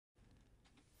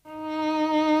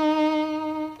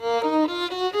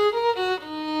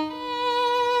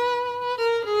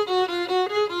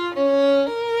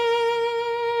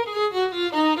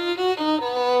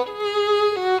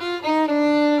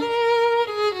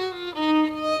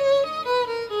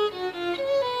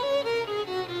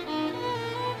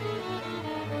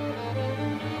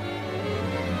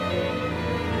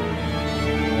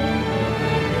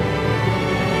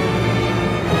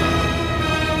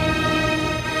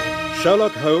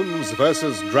Sherlock Holmes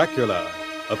versus Dracula,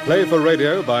 a play for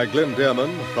radio by Glyn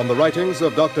Dearman from the writings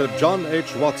of Dr. John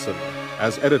H. Watson,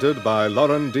 as edited by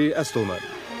Lauren D. Estelman.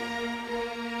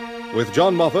 With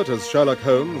John Moffat as Sherlock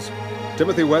Holmes,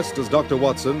 Timothy West as Dr.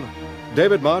 Watson,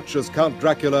 David March as Count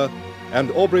Dracula, and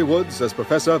Aubrey Woods as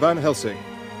Professor Van Helsing.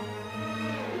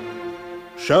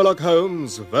 Sherlock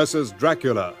Holmes versus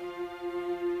Dracula.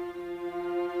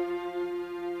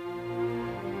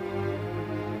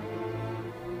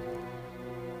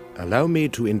 Allow me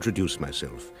to introduce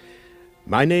myself.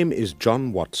 My name is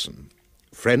John Watson,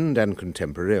 friend and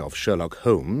contemporary of Sherlock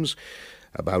Holmes,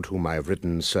 about whom I have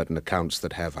written certain accounts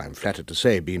that have, I am flattered to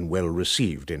say, been well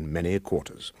received in many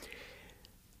quarters.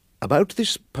 About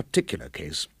this particular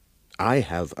case, I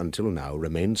have until now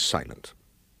remained silent.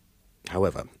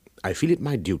 However, I feel it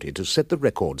my duty to set the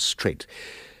record straight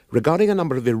regarding a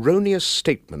number of erroneous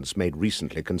statements made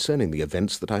recently concerning the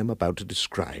events that I am about to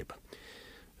describe.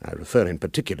 I refer in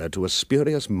particular to a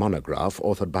spurious monograph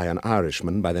authored by an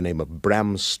Irishman by the name of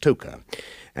Bram Stoker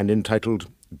and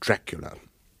entitled Dracula.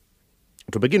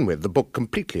 To begin with, the book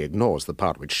completely ignores the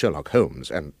part which Sherlock Holmes,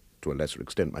 and to a lesser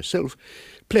extent myself,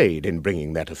 played in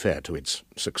bringing that affair to its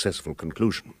successful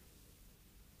conclusion.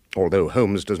 Although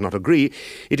Holmes does not agree,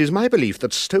 it is my belief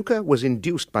that Stoker was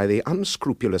induced by the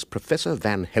unscrupulous Professor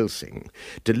Van Helsing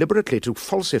deliberately to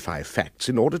falsify facts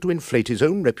in order to inflate his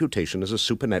own reputation as a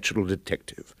supernatural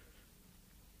detective.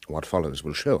 What follows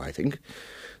will show, I think,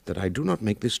 that I do not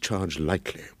make this charge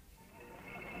lightly.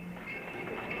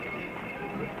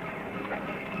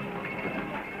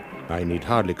 I need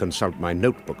hardly consult my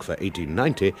notebook for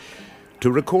 1890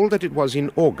 to recall that it was in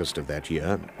August of that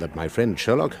year that my friend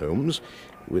Sherlock Holmes,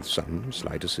 with some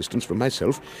slight assistance from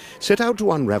myself, set out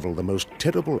to unravel the most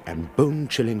terrible and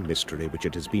bone-chilling mystery which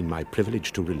it has been my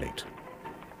privilege to relate.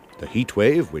 The heat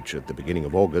wave, which at the beginning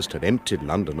of August had emptied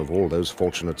London of all those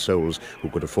fortunate souls who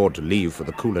could afford to leave for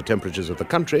the cooler temperatures of the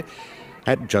country,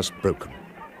 had just broken.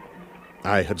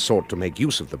 I had sought to make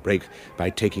use of the break by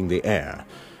taking the air,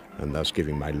 and thus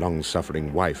giving my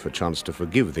long-suffering wife a chance to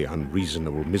forgive the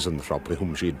unreasonable misanthrope with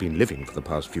whom she had been living for the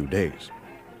past few days.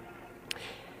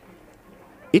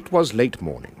 It was late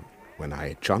morning when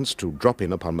I chanced to drop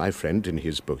in upon my friend in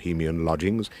his bohemian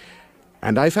lodgings,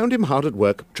 and I found him hard at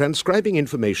work transcribing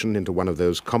information into one of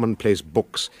those commonplace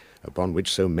books upon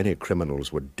which so many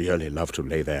criminals would dearly love to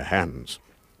lay their hands.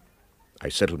 I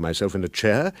settled myself in a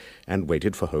chair and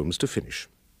waited for Holmes to finish.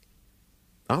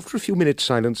 After a few minutes'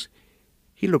 silence,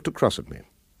 he looked across at me.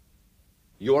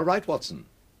 You are right, Watson.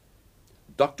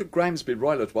 Dr. Grimesby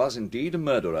Roylott was indeed a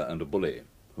murderer and a bully,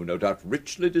 who no doubt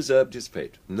richly deserved his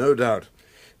fate. No doubt.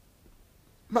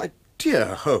 My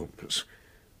dear Holmes,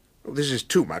 this is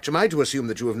too much. Am I to assume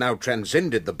that you have now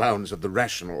transcended the bounds of the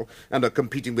rational and are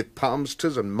competing with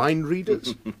palmsters and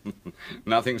mind-readers?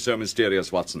 Nothing so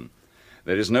mysterious, Watson.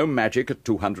 There is no magic at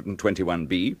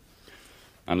 221B,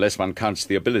 unless one counts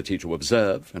the ability to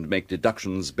observe and make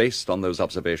deductions based on those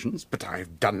observations. But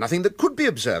I've done nothing that could be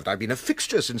observed. I've been a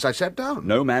fixture since I sat down.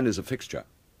 No man is a fixture.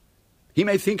 He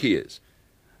may think he is,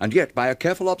 and yet by a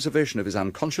careful observation of his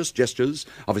unconscious gestures,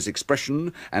 of his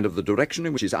expression, and of the direction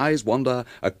in which his eyes wander,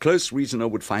 a close reasoner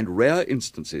would find rare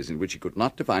instances in which he could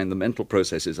not divine the mental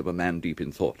processes of a man deep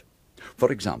in thought.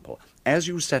 For example, as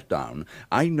you sat down,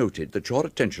 I noted that your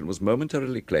attention was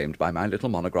momentarily claimed by my little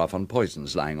monograph on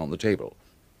poisons lying on the table.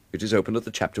 It is open at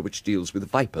the chapter which deals with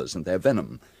vipers and their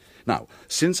venom. Now,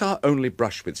 since our only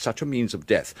brush with such a means of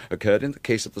death occurred in the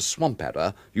case of the swamp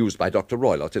adder used by Dr.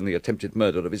 Roylott in the attempted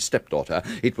murder of his stepdaughter,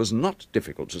 it was not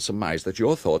difficult to surmise that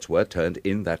your thoughts were turned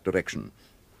in that direction.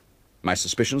 My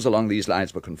suspicions along these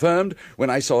lines were confirmed when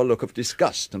I saw a look of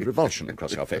disgust and revulsion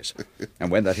across your face.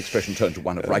 And when that expression turned to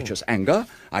one of righteous anger,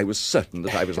 I was certain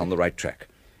that I was on the right track.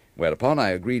 Whereupon I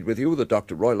agreed with you that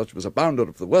Dr. Roylott was a bounder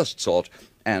of the worst sort,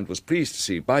 and was pleased to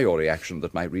see by your reaction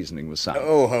that my reasoning was sound.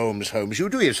 Oh, Holmes, you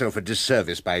do yourself a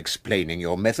disservice by explaining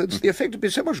your methods. The effect would be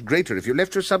so much greater if you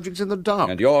left your subjects in the dark.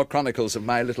 And your chronicles of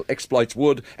my little exploits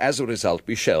would, as a result,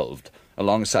 be shelved,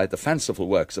 alongside the fanciful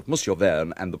works of Monsieur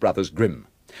Verne and the brothers Grimm.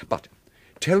 But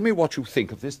tell me what you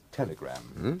think of this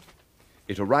telegram.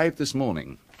 It arrived this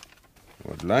morning.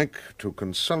 Would like to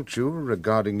consult you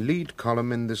regarding lead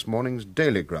column in this morning's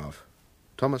Daily Graph.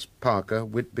 Thomas Parker,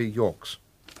 Whitby, Yorks.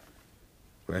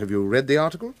 Have you read the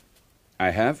article? I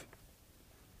have.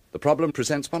 The problem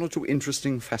presents one or two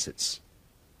interesting facets.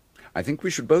 I think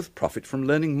we should both profit from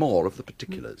learning more of the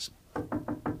particulars.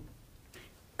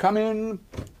 Come in.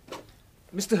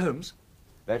 Mr. Holmes?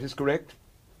 That is correct.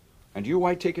 And you,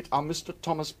 I take it, are Mr.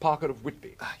 Thomas Parker of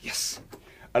Whitby? Yes.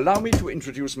 Allow me to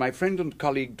introduce my friend and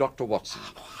colleague, Dr. Watson.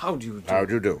 How do you do? How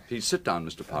do you do? Please sit down,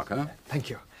 Mr. Parker. Thank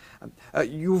you.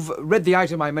 You've read the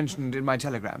item I mentioned in my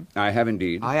telegram? I have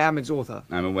indeed. I am its author.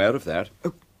 I'm aware of that.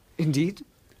 Oh, indeed?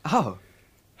 How?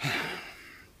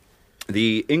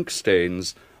 The ink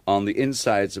stains on the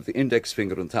insides of the index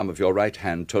finger and thumb of your right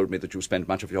hand told me that you spend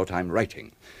much of your time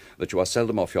writing. That you are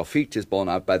seldom off your feet is borne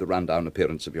out by the run-down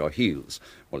appearance of your heels.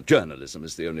 Well, journalism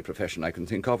is the only profession I can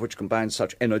think of which combines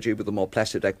such energy with the more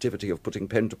placid activity of putting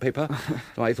pen to paper.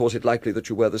 So I thought it likely that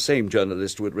you were the same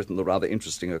journalist who had written the rather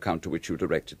interesting account to which you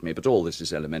directed me. But all this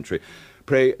is elementary.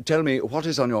 Pray, tell me, what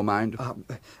is on your mind?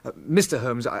 Mr.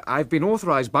 Holmes, I've been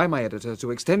authorized by my editor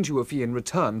to extend you a fee in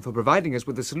return for providing us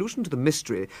with a solution to the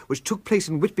mystery which took place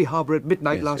in Whitby Harbour at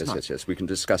midnight last night. Yes. We can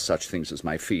discuss such things as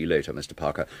my fee later, Mr.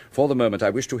 Parker. For the moment,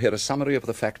 I wish to hear a summary of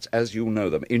the facts as you know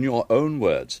them, in your own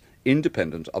words,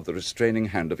 independent of the restraining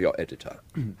hand of your editor.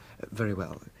 Very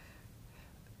well.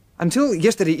 Until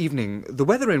yesterday evening, the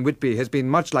weather in Whitby has been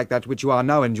much like that which you are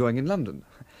now enjoying in London.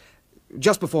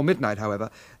 Just before midnight, however,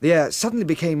 the air suddenly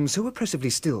became so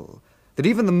oppressively still that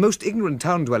even the most ignorant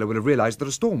town dweller will have realized that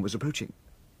a storm was approaching.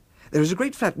 There is a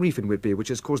great flat reef in Whitby which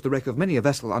has caused the wreck of many a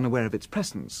vessel unaware of its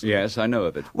presence. Yes, I know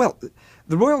of it. Well,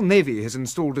 the Royal Navy has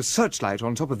installed a searchlight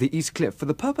on top of the East Cliff for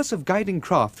the purpose of guiding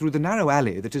craft through the narrow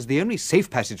alley that is the only safe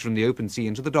passage from the open sea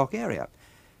into the dock area.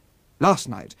 Last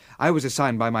night, I was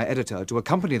assigned by my editor to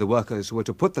accompany the workers who were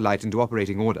to put the light into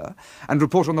operating order and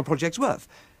report on the project's worth.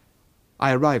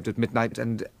 I arrived at midnight,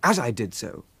 and as I did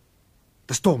so,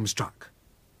 the storm struck.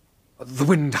 The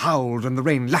wind howled and the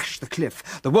rain lashed the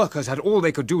cliff. The workers had all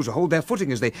they could do to hold their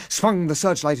footing as they swung the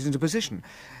searchlight into position.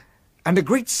 And a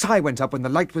great sigh went up when the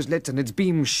light was lit and its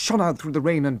beam shone out through the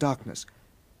rain and darkness.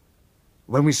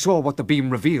 When we saw what the beam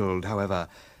revealed, however,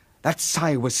 that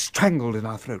sigh was strangled in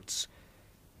our throats.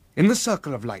 In the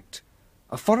circle of light,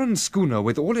 a foreign schooner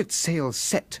with all its sails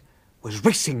set was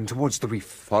racing towards the reef.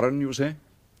 Foreign, you say?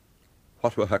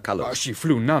 What were her colours? She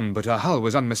flew none, but her hull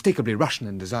was unmistakably Russian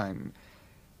in design.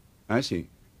 I see.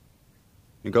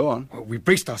 You go on. We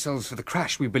braced ourselves for the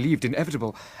crash we believed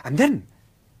inevitable, and then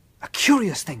a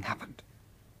curious thing happened.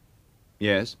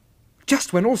 Yes?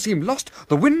 Just when all seemed lost,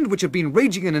 the wind, which had been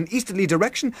raging in an easterly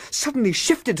direction, suddenly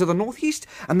shifted to the northeast,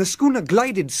 and the schooner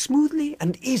glided smoothly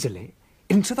and easily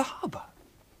into the harbour.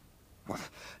 Well,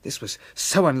 this was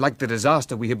so unlike the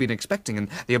disaster we had been expecting, and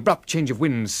the abrupt change of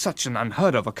wind such an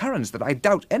unheard-of occurrence that I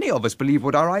doubt any of us believed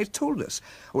what our eyes told us.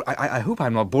 Well, I hope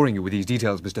I'm not boring you with these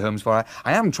details, Mr. Holmes, for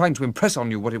I am trying to impress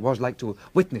on you what it was like to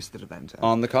witness the event.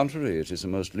 On the contrary, it is a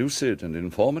most lucid and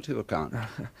informative account.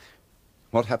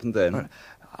 What happened then?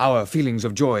 Our feelings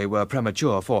of joy were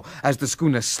premature, for as the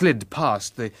schooner slid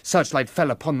past, the searchlight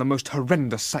fell upon the most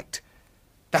horrendous sight.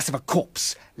 That of a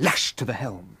corpse lashed to the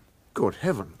helm. Good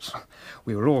heavens.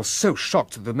 We were all so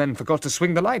shocked that the men forgot to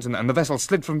swing the light, and the vessel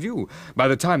slid from view. By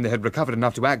the time they had recovered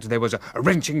enough to act, there was a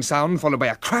wrenching sound, followed by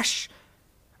a crash,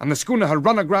 and the schooner had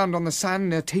run aground on the sand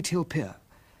near Tate Hill Pier.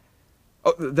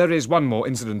 Oh, there is one more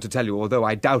incident to tell you, although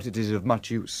I doubt it is of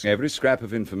much use. Every scrap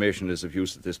of information is of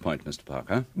use at this point, Mr.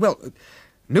 Parker. Well,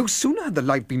 no sooner had the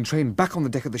light been trained back on the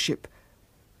deck of the ship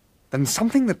than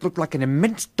something that looked like an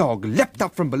immense dog leapt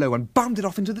up from below and bounded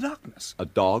off into the darkness. A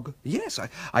dog? Yes,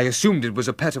 I assumed it was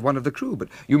a pet of one of the crew, but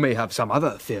you may have some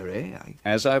other theory.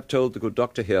 As I've told the good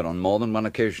doctor here on more than one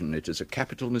occasion, it is a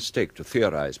capital mistake to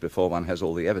theorize before one has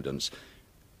all the evidence.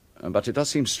 But it does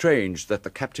seem strange that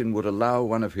the captain would allow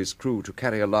one of his crew to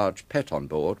carry a large pet on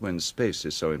board when space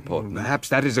is so important. Perhaps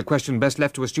that is a question best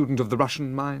left to a student of the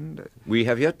Russian mind. We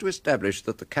have yet to establish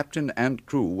that the captain and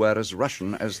crew were as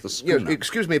Russian as the schooner. Yes,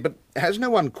 excuse me, but has no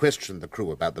one questioned the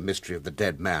crew about the mystery of the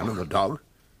dead man and the dog?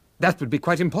 That would be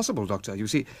quite impossible, Doctor. You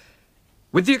see,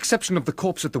 with the exception of the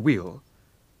corpse at the wheel,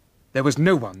 there was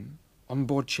no one on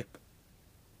board ship.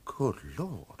 Good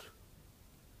Lord.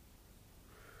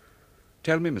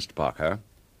 Tell me, Mr. Parker,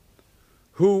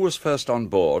 who was first on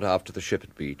board after the ship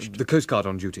had beached? The Coast Guard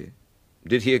on duty.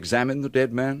 Did he examine the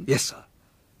dead man? Yes, sir,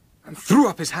 and threw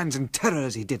up his hands in terror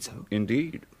as he did so.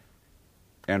 Indeed.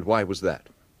 And why was that?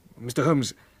 Mr.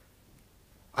 Holmes,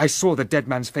 I saw the dead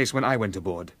man's face when I went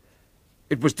aboard.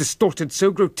 It was distorted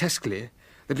so grotesquely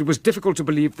that it was difficult to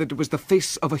believe that it was the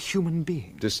face of a human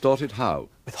being. Distorted how?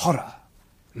 With horror.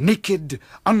 Naked,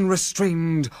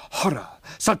 unrestrained horror.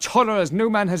 Such horror as no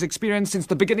man has experienced since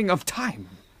the beginning of time.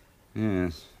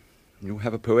 Yes. You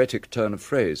have a poetic turn of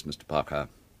phrase, Mr. Parker.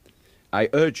 I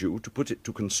urge you to put it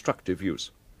to constructive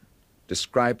use.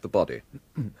 Describe the body.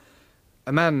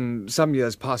 A man some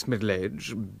years past middle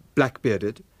age,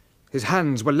 black-bearded. His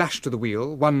hands were lashed to the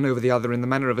wheel, one over the other in the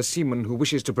manner of a seaman who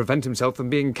wishes to prevent himself from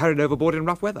being carried overboard in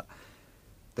rough weather.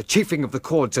 The chafing of the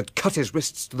cords had cut his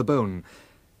wrists to the bone,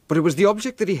 but it was the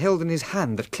object that he held in his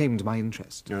hand that claimed my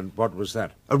interest. And what was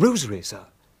that? A rosary, sir.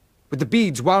 with the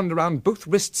beads wound around both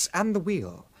wrists and the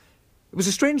wheel. It was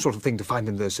a strange sort of thing to find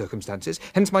in those circumstances,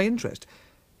 hence my interest.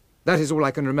 That is all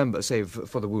I can remember, save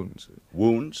for the wounds.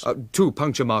 Wounds? 2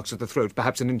 puncture marks at the throat,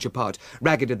 perhaps an inch apart,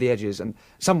 ragged at the edges and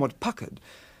somewhat puckered.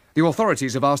 The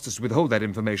authorities have asked us to withhold that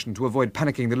information to avoid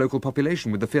panicking the local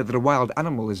population with the fear that a wild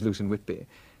animal is loose in Whitby.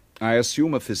 I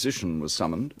assume a physician was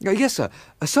summoned? Yes, sir.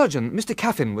 A surgeon, Mr.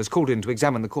 Caffin, was called in to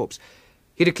examine the corpse.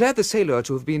 He declared the sailor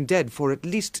to have been dead for at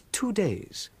least 2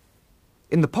 days.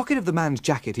 In the pocket of the man's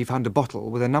jacket he found a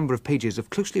bottle with a number of pages of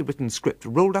closely written script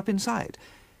rolled up inside.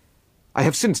 I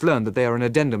have since learned that they are an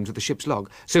addendum to the ship's log.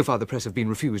 So far the press have been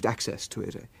refused access to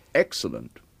it.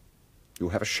 Excellent. You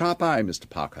have a sharp eye, Mr.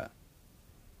 Parker.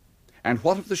 And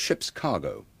what of the ship's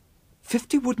cargo?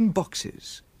 50 wooden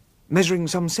boxes, measuring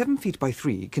some 7 feet by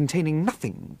 3, containing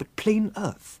nothing but plain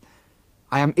earth.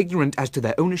 I am ignorant as to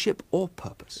their ownership or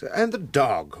purpose. And the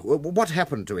dog? What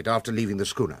happened to it after leaving the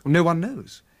schooner? No one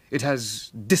knows. It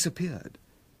has disappeared.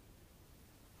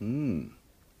 An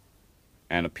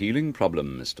appealing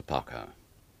problem, Mr. Parker.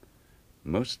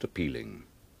 Most appealing.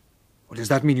 Well, does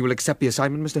that mean you will accept the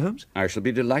assignment, Mr. Holmes? I shall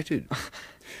be delighted.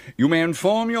 You may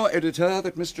inform your editor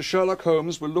that Mr. Sherlock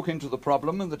Holmes will look into the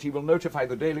problem and that he will notify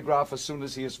the Daily Graph as soon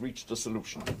as he has reached a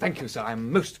solution. Thank you, sir. I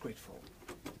am most grateful.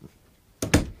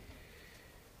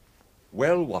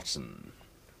 Well, Watson,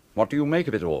 what do you make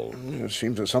of it all? It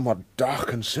seems a somewhat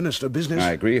dark and sinister business.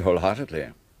 I agree wholeheartedly.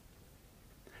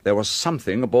 There was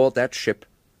something aboard that ship,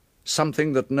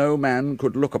 something that no man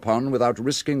could look upon without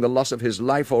risking the loss of his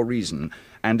life or reason,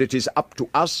 and it is up to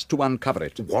us to uncover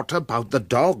it. What about the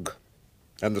dog?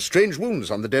 And the strange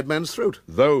wounds on the dead man's throat?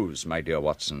 Those, my dear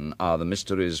Watson, are the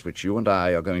mysteries which you and I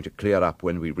are going to clear up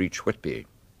when we reach Whitby.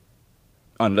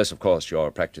 Unless, of course, your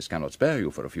practice cannot spare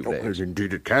you for a few days. Yes,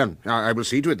 indeed it can. I will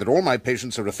see to it that all my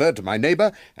patients are referred to my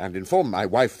neighbour, and inform my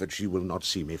wife that she will not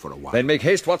see me for a while. Then make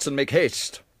haste, Watson, make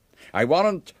haste. I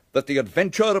warrant that the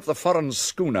adventure of the foreign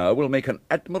schooner will make an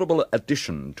admirable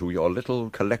addition to your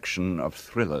little collection of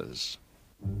thrillers.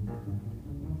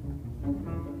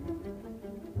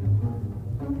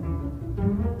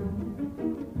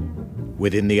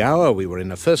 Within the hour, we were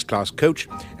in a first-class coach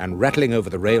and rattling over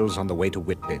the rails on the way to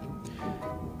Whitby.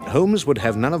 Holmes would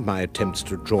have none of my attempts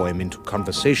to draw him into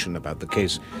conversation about the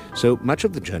case, so much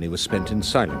of the journey was spent in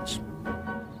silence.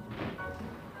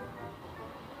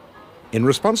 In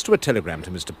response to a telegram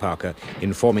to Mr. Parker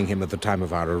informing him of the time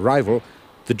of our arrival,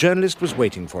 the journalist was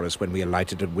waiting for us when we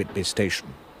alighted at Whitby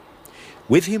station.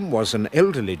 With him was an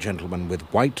elderly gentleman with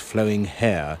white flowing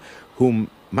hair, whom,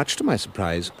 much to my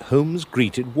surprise, Holmes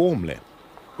greeted warmly.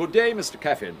 Good day, Mr.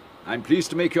 Caffin. I'm pleased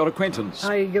to make your acquaintance.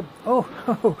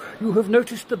 Oh, you have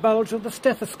noticed the bulge of the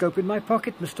stethoscope in my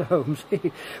pocket, Mr. Holmes.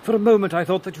 For a moment I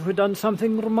thought that you had done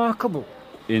something remarkable.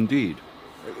 Indeed.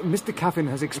 Mr. Caffin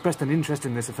has expressed an interest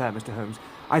in this affair, Mr. Holmes.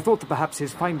 I thought that perhaps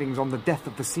his findings on the death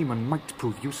of the seaman might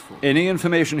prove useful. Any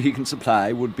information he can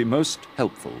supply would be most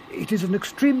helpful. It is an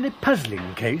extremely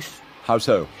puzzling case. How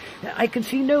so? I can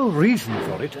see no reason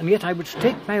for it, and yet I would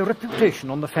stake my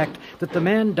reputation on the fact that the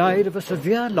man died of a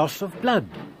severe loss of blood.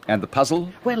 And the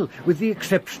puzzle? Well, with the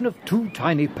exception of 2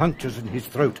 tiny punctures in his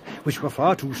throat, which were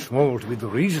far too small to be the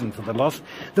reason for the loss,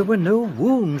 there were no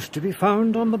wounds to be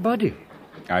found on the body.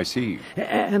 I see.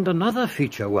 And another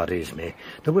feature worries me.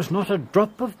 There was not a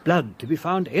drop of blood to be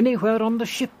found anywhere on the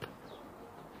ship.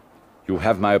 You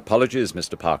have my apologies,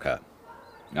 Mr. Parker.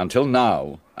 Until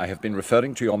now, I have been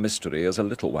referring to your mystery as a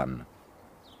little one.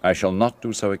 I shall not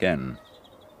do so again.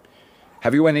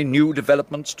 Have you any new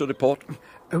developments to report?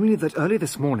 Only that early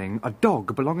this morning, a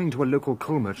dog belonging to a local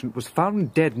coal merchant was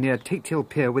found dead near Tate Hill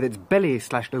Pier with its belly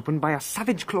slashed open by a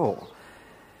savage claw.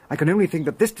 I can only think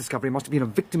that this discovery must have been a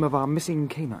victim of our missing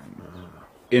canine.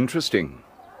 Interesting.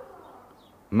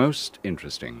 Most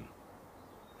interesting.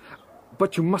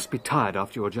 But you must be tired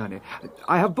after your journey.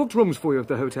 I have booked rooms for you at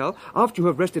the hotel. After you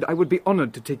have rested, I would be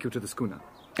honoured to take you to the schooner.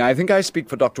 I think I speak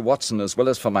for Dr. Watson as well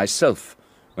as for myself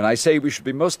when I say we should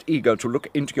be most eager to look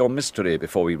into your mystery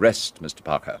before we rest, Mr.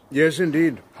 Parker. Yes,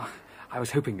 indeed. I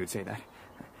was hoping you'd say that.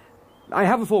 I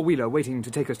have a four-wheeler waiting to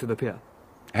take us to the pier.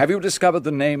 Have you discovered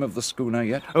the name of the schooner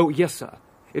yet? Oh, yes, sir.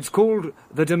 It's called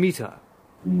the Demeter.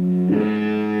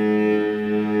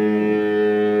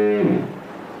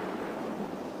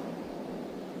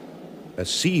 A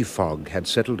sea fog had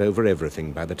settled over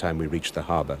everything by the time we reached the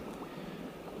harbour.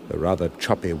 The rather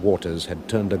choppy waters had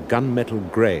turned a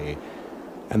gunmetal grey,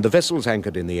 and the vessels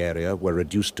anchored in the area were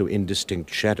reduced to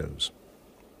indistinct shadows.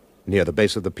 Near the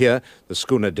base of the pier, the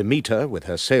schooner Demeter, with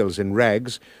her sails in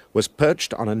rags, was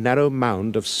perched on a narrow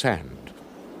mound of sand.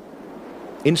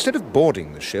 Instead of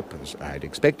boarding the ship, as I had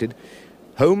expected,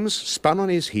 Holmes spun on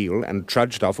his heel and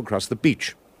trudged off across the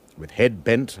beach, with head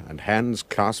bent and hands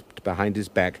clasped behind his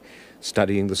back,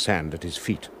 studying the sand at his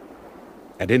feet.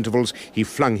 At intervals, he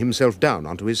flung himself down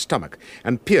onto his stomach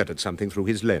and peered at something through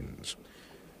his lens.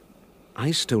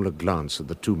 I stole a glance at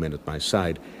the two men at my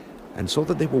side and saw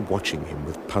that they were watching him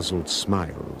with puzzled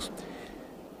smiles.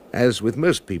 As with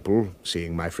most people,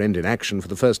 seeing my friend in action for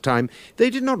the first time, they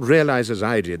did not realize as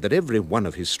I did that every one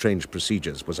of his strange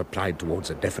procedures was applied towards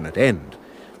a definite end.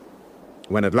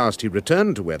 When at last he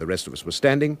returned to where the rest of us were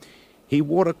standing, he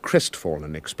wore a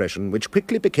crestfallen expression which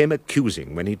quickly became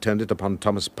accusing when he turned it upon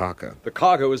Thomas Parker. The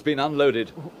cargo has been unloaded.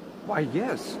 Why,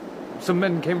 yes. Some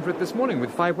men came for it this morning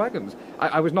with 5 wagons.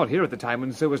 I was not here at the time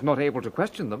and so was not able to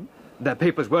question them. Their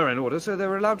papers were in order, so they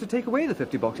were allowed to take away the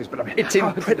 50 boxes, but I mean... It's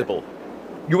incredible.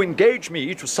 You engage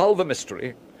me to solve a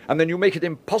mystery, and then you make it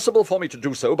impossible for me to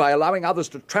do so by allowing others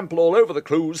to trample all over the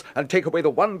clues and take away the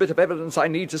one bit of evidence I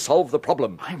need to solve the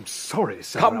problem. I'm sorry,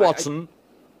 sir. Come, Watson.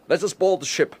 Let us board the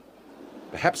ship.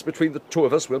 Perhaps between the two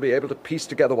of us we'll be able to piece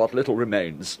together what little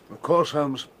remains. Of course,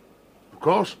 Holmes. Of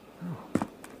course.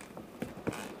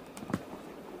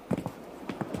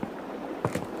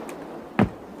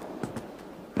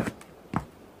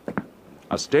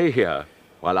 Now stay here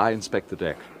while I inspect the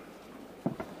deck.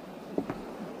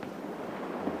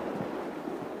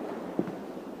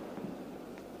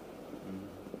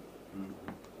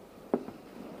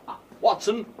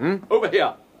 Watson, over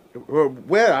here.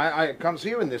 Where? I can't see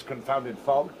you in this confounded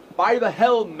fog. By the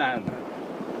helm, man.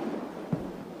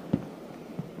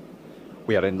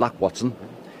 We are in luck, Watson.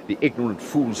 The ignorant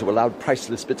fools who allowed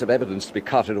priceless bits of evidence to be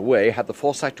carted away had the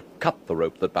foresight to cut the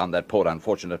rope that bound that poor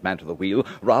unfortunate man to the wheel,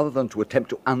 rather than to attempt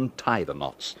to untie the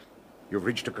knots. You've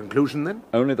reached a conclusion, then?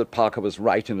 Only that Parker was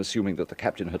right in assuming that the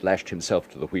captain had lashed himself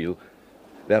to the wheel.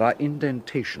 There are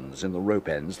indentations in the rope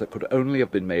ends that could only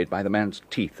have been made by the man's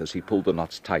teeth as he pulled the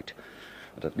knots tight.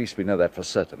 But at least we know that for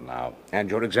certain now. And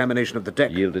your examination of the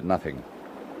deck? Yielded nothing.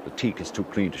 The teak is too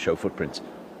clean to show footprints.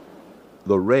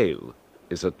 The rail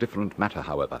is a different matter,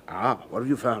 however. Ah, what have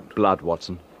you found? Blood,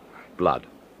 Watson. Blood.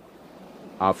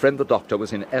 Our friend the doctor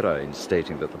was in error in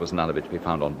stating that there was none of it to be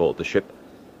found on board the ship.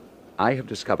 I have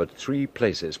discovered 3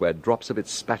 places where drops of it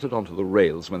spattered onto the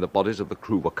rails when the bodies of the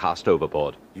crew were cast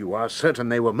overboard. You are certain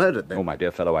they were murdered, then? Oh, my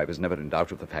dear fellow, I was never in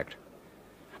doubt of the fact.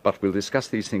 But we'll discuss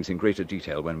these things in greater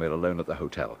detail when we're alone at the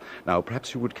hotel. Now,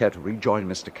 perhaps you would care to rejoin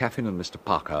Mr. Caffin and Mr.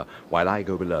 Parker while I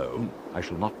go below. I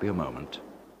shall not be a moment.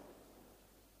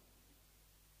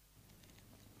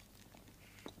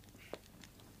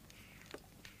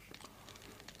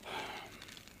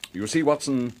 You see,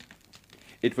 Watson,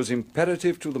 it was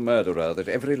imperative to the murderer that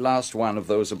every last one of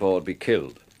those aboard be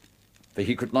killed, for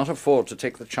he could not afford to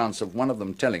take the chance of one of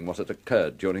them telling what had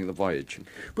occurred during the voyage.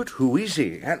 But who is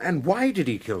he, and why did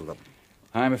he kill them?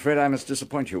 I'm afraid I must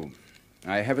disappoint you.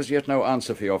 I have as yet no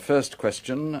answer for your first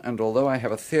question, and although I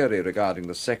have a theory regarding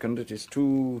the second, it is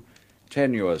too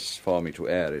tenuous for me to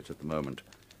air it at the moment.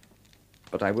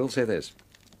 But I will say this.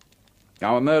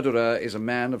 Our murderer is a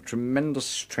man of tremendous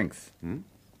strength.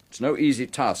 It's no easy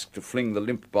task to fling the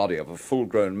limp body of a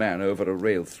full-grown man over a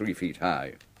rail 3 feet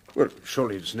high. Well,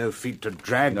 surely it's no feat to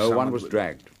drag No someone one was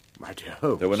dragged. My dear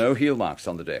Holmes. There were no heel marks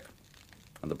on the deck,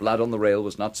 and the blood on the rail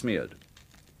was not smeared.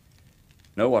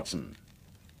 No, Watson.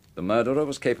 The murderer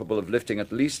was capable of lifting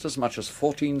at least as much as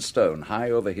 14 stone high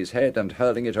over his head and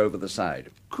hurling it over the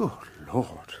side. Good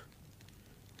Lord.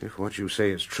 If what you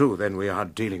say is true, then we are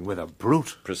dealing with a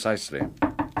brute. Precisely.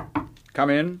 Come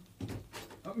in.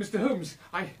 Mr. Holmes,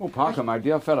 Oh, Parker, my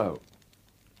dear fellow.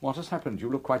 What has happened? You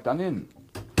look quite done in.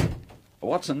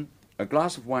 Watson, a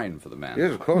glass of wine for the man.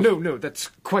 Yes, of course. No, that's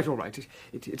quite all right.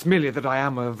 It's merely that I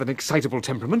am of an excitable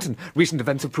temperament, and recent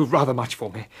events have proved rather much for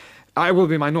me. I will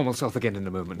be my normal self again in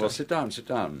a moment. Well, sit down, sit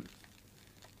down.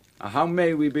 How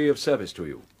may we be of service to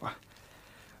you?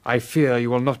 I fear you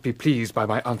will not be pleased by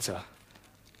my answer.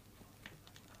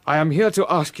 I am here to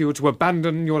ask you to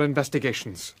abandon your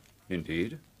investigations.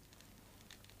 Indeed.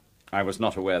 I was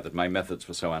not aware that my methods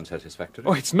were so unsatisfactory.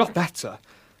 Oh, it's not that, sir.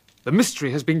 The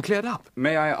mystery has been cleared up.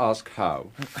 May I ask how?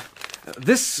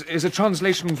 This is a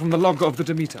translation from the log of the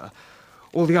Demeter.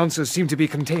 All the answers seem to be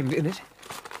contained in it.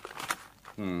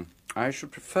 I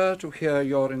should prefer to hear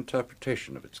your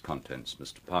interpretation of its contents,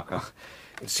 Mr. Parker.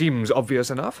 It seems obvious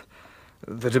enough.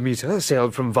 The Demeter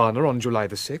sailed from Varna on July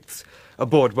the 6th.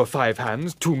 Aboard were 5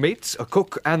 hands, 2 mates, a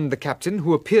cook, and the captain,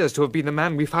 who appears to have been the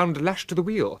man we found lashed to the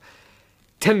wheel.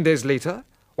 10 days later,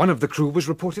 one of the crew was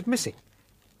reported missing.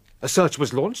 A search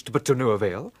was launched, but to no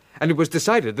avail, and it was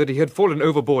decided that he had fallen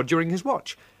overboard during his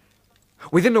watch.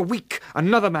 Within a week,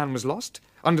 another man was lost,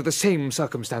 under the same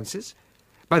circumstances.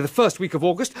 By the first week of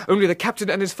August, only the captain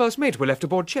and his first mate were left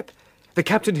aboard ship. The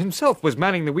captain himself was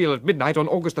manning the wheel at midnight on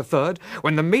August the 3rd,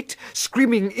 when the mate,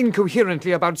 screaming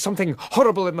incoherently about something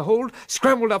horrible in the hold,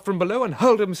 scrambled up from below and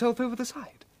hurled himself over the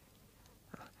side.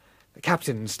 The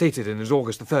captain stated in his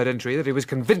August the 3rd entry that he was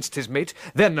convinced his mate,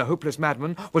 then a hopeless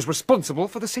madman, was responsible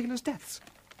for the sailors' deaths.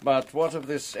 But what of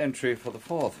this entry for the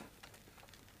 4th?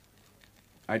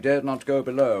 I dared not go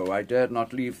below, I dared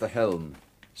not leave the helm.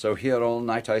 So here all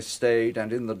night I stayed,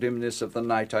 and in the dimness of the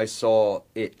night I saw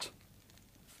it.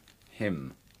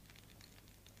 Him.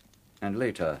 And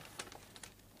later,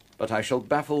 but I shall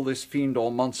baffle this fiend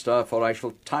or monster, for I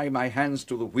shall tie my hands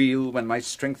to the wheel when my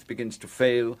strength begins to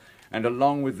fail, and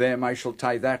along with them I shall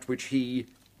tie that which he,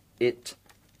 it,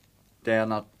 dare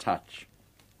not touch.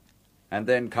 And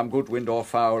then, come good wind or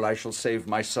foul, I shall save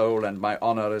my soul and my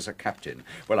honour as a captain.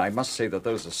 Well, I must say that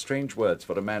those are strange words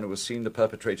for a man who has seen the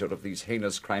perpetrator of these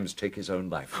heinous crimes take his own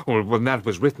life. Well, when that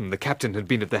was written, the captain had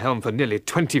been at the helm for nearly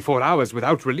 24 hours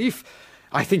without relief.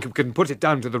 I think you can put it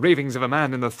down to the ravings of a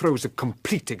man in the throes of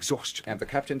complete exhaustion. And the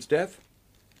captain's death?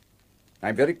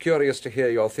 I'm very curious to hear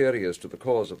your theory as to the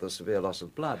cause of the severe loss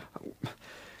of blood.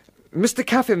 Mr.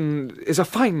 Caffin is a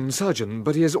fine surgeon,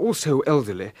 but he is also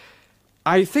elderly.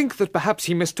 I think that perhaps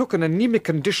he mistook an anemic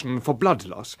condition for blood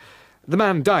loss. The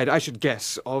man died, I should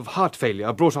guess, of heart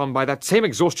failure brought on by that same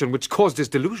exhaustion which caused his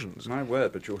delusions. My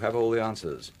word, but you have all the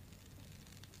answers.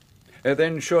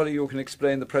 Then surely you can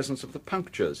explain the presence of the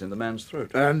punctures in the man's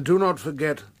throat. And do not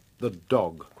forget the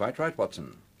dog. Quite right,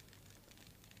 Watson.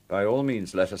 By all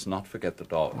means, let us not forget the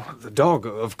dog. The dog,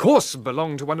 of course,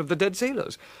 belonged to one of the dead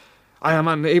sailors. I am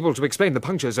unable to explain the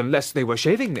punctures unless they were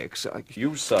shaving nicks.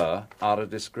 You, sir, are a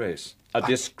disgrace. A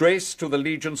disgrace to the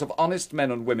legions of honest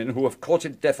men and women who have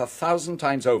courted death 1,000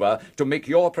 times over to make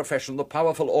your profession the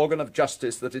powerful organ of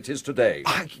justice that it is today.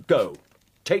 Go.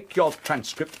 Take your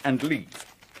transcript and leave.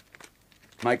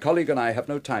 My colleague and I have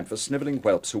no time for snivelling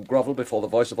whelps who grovel before the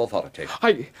voice of authority.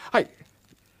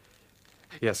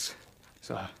 Yes,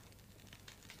 sir.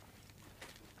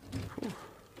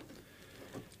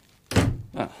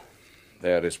 Well,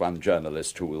 there is one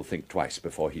journalist who will think twice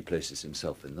before he places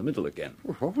himself in the middle again.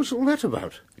 What was all that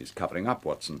about? He's covering up,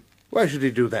 Watson. Why should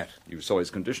he do that? You saw his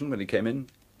condition when he came in.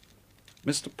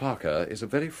 Mr. Parker is a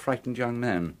very frightened young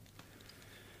man.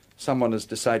 Someone has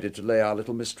decided to lay our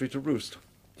little mystery to roost.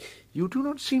 You do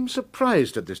not seem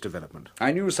surprised at this development.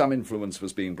 I knew some influence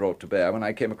was being brought to bear when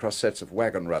I came across sets of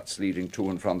wagon ruts leading to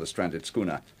and from the stranded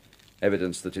schooner.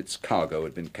 Evidence that its cargo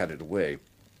had been carried away.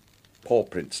 Paw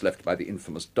prints left by the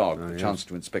infamous dog, the chance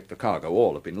to inspect the cargo,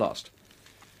 all have been lost.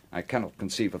 I cannot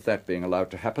conceive of that being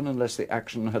allowed to happen unless the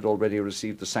action had already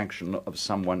received the sanction of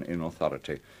someone in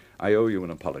authority. I owe you an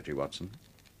apology, Watson.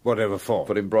 Whatever for?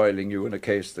 For embroiling you in a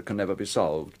case that can never be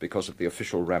solved because of the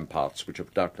official ramparts which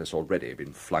have doubtless already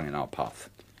been flung in our path.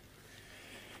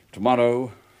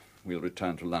 Tomorrow we'll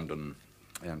return to London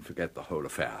and forget the whole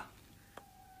affair.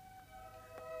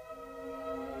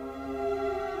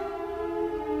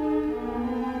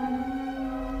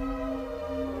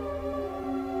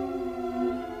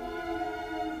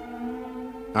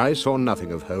 I saw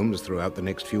nothing of Holmes throughout the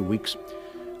next few weeks,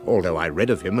 although I read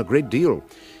of him a great deal.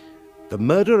 The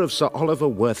murder of Sir Oliver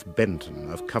Worth Benton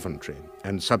of Coventry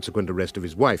and subsequent arrest of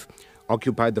his wife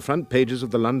occupied the front pages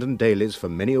of the London dailies for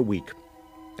many a week.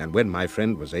 And when my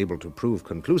friend was able to prove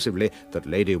conclusively that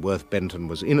Lady Worth Benton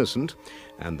was innocent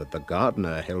and that the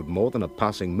gardener held more than a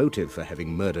passing motive for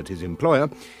having murdered his employer,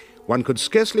 one could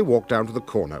scarcely walk down to the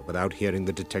corner without hearing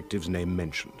the detective's name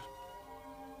mentioned.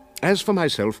 As for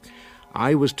myself,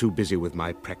 I was too busy with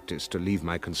my practice to leave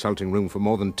my consulting room for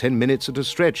more than 10 minutes at a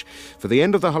stretch, for the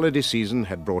end of the holiday season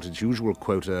had brought its usual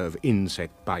quota of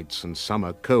insect bites and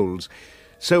summer colds.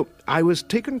 So I was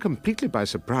taken completely by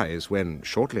surprise when,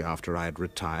 shortly after I had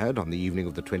retired on the evening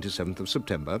of the 27th of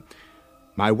September,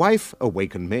 my wife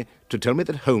awakened me to tell me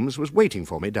that Holmes was waiting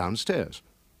for me downstairs.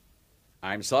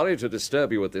 I'm sorry to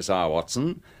disturb you at this hour,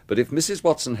 Watson, but if Mrs.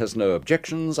 Watson has no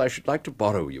objections, I should like to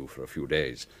borrow you for a few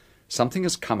days. Something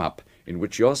has come up in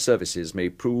which your services may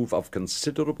prove of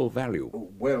considerable value.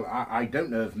 Well, I don't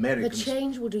know if Mary The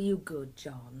change will do you good,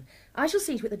 John. I shall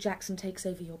see to it that Jackson takes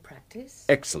over your practice.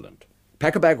 Excellent.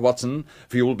 Pack a bag, Watson,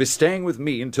 for you will be staying with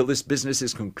me until this business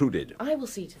is concluded. I will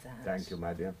see to that. Thank you,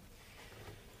 my dear.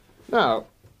 Now,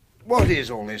 what is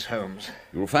all this, Holmes?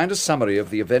 You will find a summary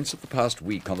of the events of the past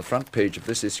week on the front page of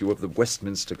this issue of the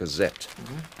Westminster Gazette.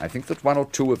 I think that one or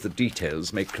two of the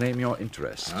details may claim your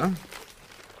interest. Huh?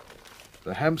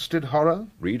 The Hampstead horror?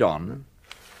 Read on.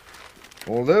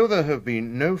 Although there have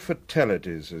been no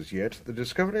fatalities as yet, the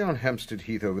discovery on Hampstead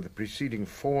Heath over the preceding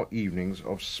 4 evenings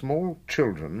of small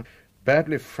children,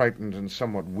 badly frightened and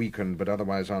somewhat weakened, but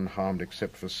otherwise unharmed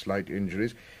except for slight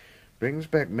injuries, Brings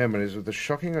back memories of the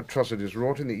shocking atrocities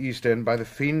wrought in the East End by the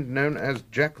fiend known as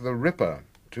Jack the Ripper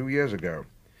 2 years ago.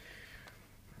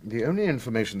 The only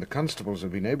information the constables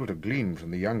have been able to glean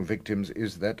from the young victims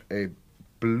is that a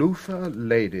bloofer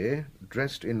lady,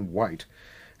 dressed in white,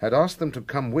 had asked them to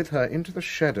come with her into the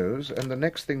shadows, and the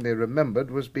next thing they remembered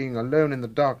was being alone in the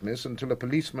darkness until a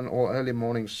policeman or early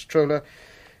morning stroller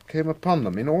came upon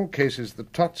them. In all cases, the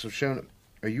tots have shown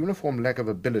a uniform lack of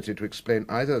ability to explain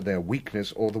either their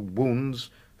weakness or the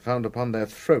wounds found upon their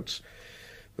throats.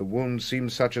 The wounds seem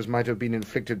such as might have been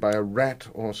inflicted by a rat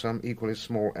or some equally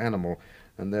small animal,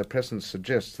 and their presence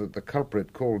suggests that the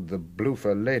culprit called the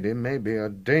bloofer lady may be a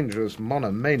dangerous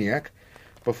monomaniac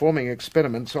performing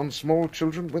experiments on small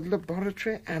children with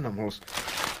laboratory animals.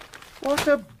 What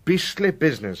a beastly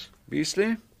business.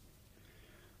 Beastly?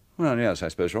 Well, yes, I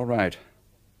suppose you're right.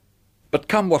 But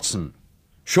come, Watson.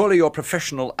 Surely your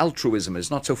professional altruism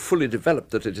is not so fully developed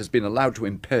that it has been allowed to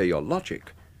impair your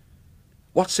logic.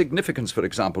 What significance, for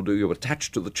example, do you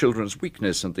attach to the children's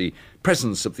weakness and the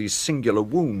presence of these singular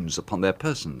wounds upon their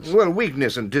persons? Well,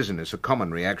 weakness and dizziness are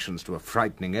common reactions to a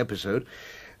frightening episode.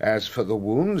 As for the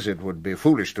wounds, it would be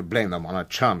foolish to blame them on a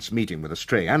chance meeting with a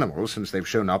stray animal, since they've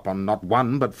shown up on not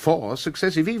 1 but 4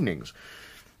 successive evenings.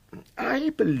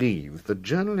 I believe the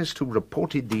journalist who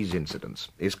reported these incidents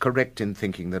is correct in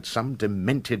thinking that some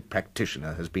demented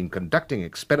practitioner has been conducting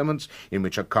experiments in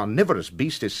which a carnivorous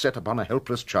beast is set upon a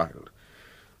helpless child.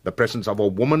 The presence of a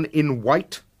woman in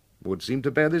white would seem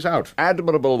to bear this out.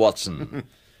 Admirable, Watson.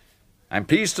 I'm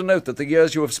pleased to note that the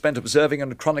years you have spent observing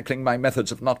and chronicling my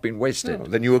methods have not been wasted. Oh,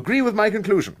 then you agree with my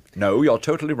conclusion? No, you're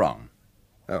totally wrong.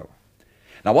 Oh.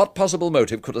 Now, what possible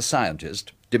motive could a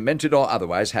scientist, demented or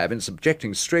otherwise, have in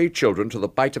subjecting stray children to the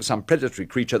bite of some predatory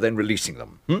creature, then releasing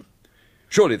them?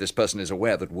 Surely this person is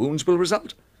aware that wounds will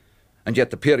result? And yet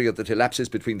the period that elapses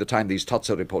between the time these tots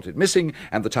are reported missing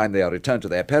and the time they are returned to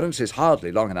their parents is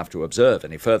hardly long enough to observe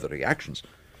any further reactions.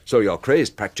 So your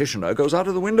crazed practitioner goes out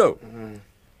of the window.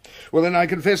 Well, then I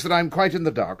confess that I'm quite in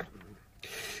the dark.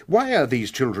 Why are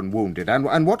these children wounded,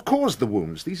 and what caused the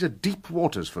wounds? These are deep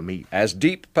waters for me. As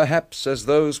deep, perhaps, as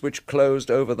those which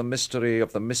closed over the mystery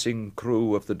of the missing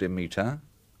crew of the Demeter?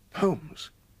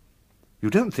 Holmes, you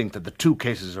don't think that the 2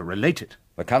 cases are related?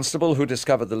 The constable who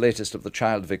discovered the latest of the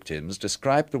child victims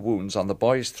described the wounds on the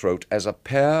boy's throat as a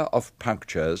pair of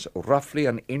punctures roughly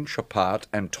 1 inch apart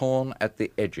and torn at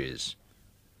the edges.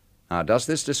 Now, does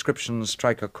this description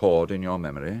strike a chord in your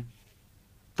memory?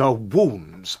 The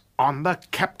wounds on the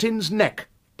captain's neck.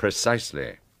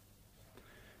 Precisely.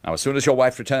 Now, as soon as your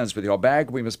wife returns with your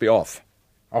bag, we must be off.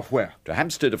 Off where? To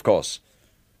Hampstead, of course,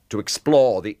 to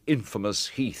explore the infamous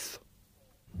Heath.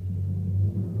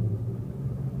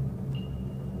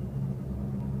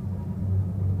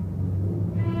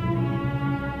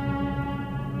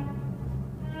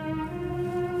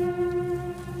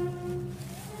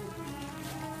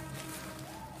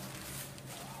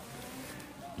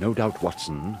 No doubt,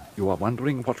 Watson, you are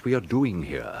wondering what we are doing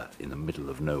here in the middle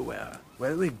of nowhere.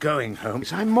 Where are we going,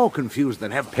 Holmes? I'm more confused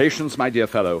than ever. Patience, my dear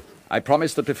fellow. I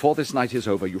promise that before this night is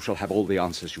over, you shall have all the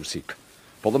answers you seek.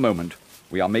 For the moment,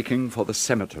 we are making for the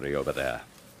cemetery over there.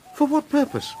 For what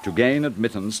purpose? To gain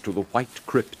admittance to the white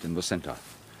crypt in the center.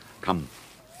 Come.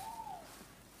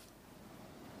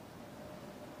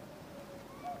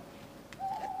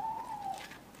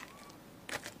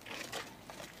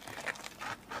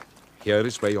 Here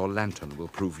is where your lantern will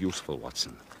prove useful,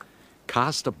 Watson.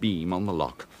 Cast a beam on the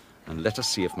lock, and let us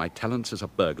see if my talents as a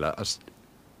burglar are...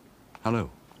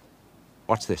 Hello.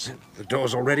 What's this? The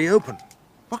door's already open.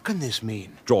 What can this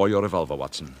mean? Draw your revolver,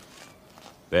 Watson.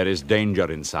 There is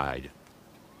danger inside.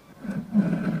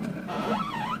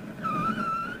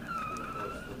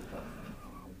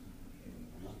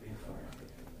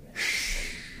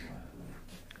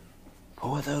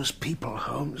 Who are those people,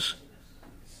 Holmes?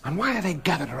 And why are they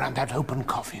gathered around that open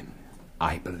coffin?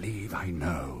 I believe I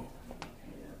know.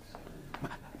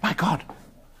 My God!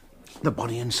 The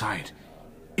body inside.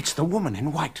 It's the woman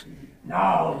in white.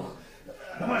 No!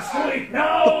 You must do it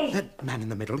now! Look, that man in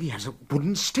the middle, he has a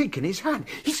wooden stake in his hand.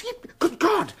 Good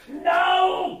God!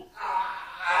 No!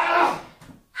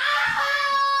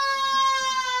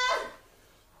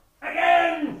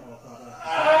 Again!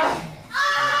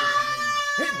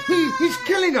 He's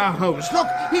killing our Holmes. Look,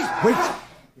 Wait!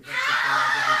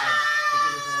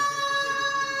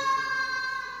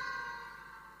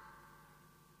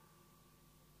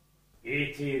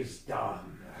 It is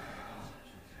done.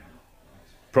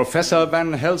 Professor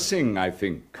Van Helsing, I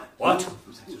think. What?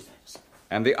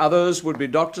 And the others would be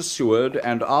Dr. Seward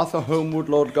and Arthur Homewood,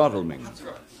 Lord Godalming.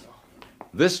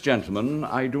 This gentleman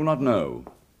I do not know.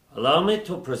 Allow me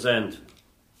to present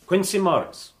Quincy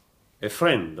Morris, A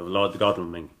friend of Lord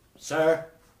Godalming. Sir?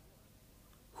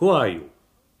 Who are you?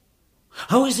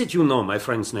 How is it you know my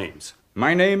friends' names?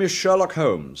 My name is Sherlock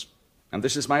Holmes, and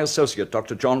this is my associate,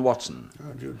 Dr. John Watson.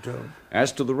 How do you do?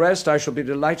 As to the rest, I shall be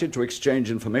delighted to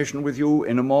exchange information with you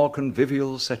in a more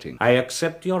convivial setting. I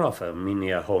accept your offer,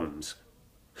 Mynheer Holmes.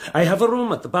 I have a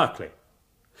room at the Berkeley.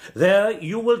 There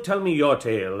you will tell me your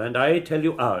tale, and I tell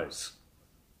you ours.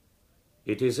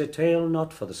 It is a tale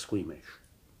not for the squeamish.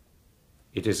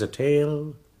 It is a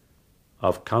tale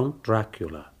of Count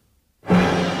Dracula.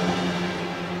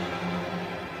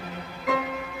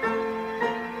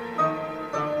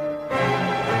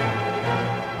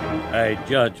 I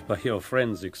judge by your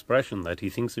friend's expression that he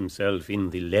thinks himself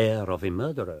in the lair of a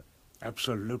murderer.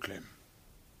 Absolutely.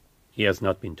 He has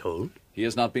not been told? He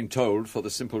has not been told for the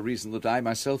simple reason that I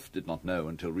myself did not know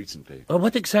until recently.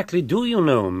 What exactly do you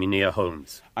know, Mynheer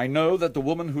Holmes? I know that the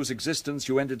woman whose existence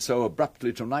you ended so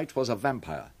abruptly tonight was a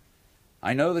vampire.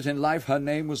 I know that in life her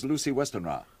name was Lucy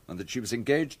Westenra, and that she was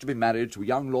engaged to be married to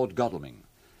young Lord Godalming.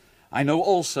 I know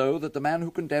also that the man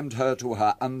who condemned her to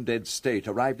her undead state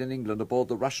arrived in England aboard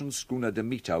the Russian schooner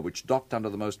Demeter, which docked under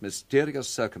the most mysterious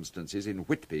circumstances in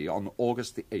Whitby on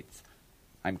August the 8th.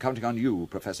 I'm counting on you,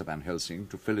 Professor Van Helsing,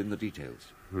 to fill in the details.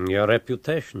 Your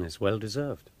reputation is well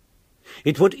deserved.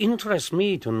 It would interest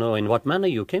me to know in what manner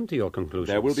you came to your conclusions.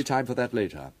 There will be time for that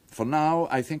later. For now,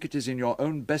 I think it is in your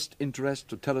own best interest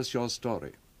to tell us your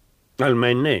story. Well,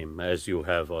 my name, as you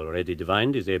have already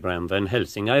divined, is Abraham Van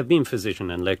Helsing. I have been physician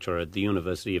and lecturer at the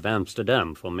University of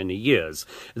Amsterdam for many years.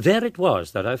 There it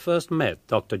was that I first met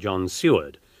Dr. John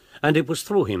Seward, and it was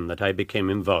through him that I became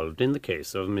involved in the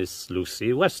case of Miss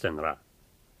Lucy Westenra.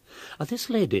 This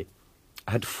lady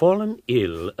had fallen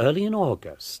ill early in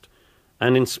August,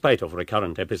 and in spite of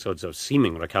recurrent episodes of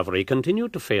seeming recovery,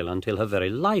 continued to fail until her very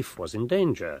life was in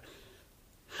danger.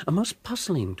 Most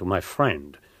puzzling to my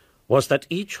friend was that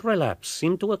each relapse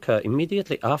seemed to occur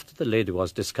immediately after the lady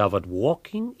was discovered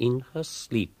walking in her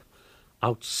sleep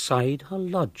outside her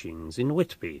lodgings in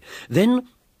Whitby. Then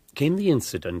came the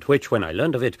incident which, when I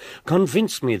learned of it,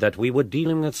 convinced me that we were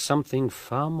dealing with something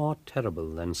far more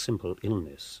terrible than simple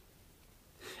illness.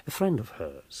 A friend of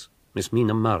hers, Miss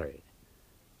Mina Murray,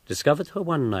 discovered her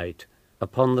one night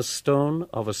upon the stone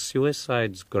of a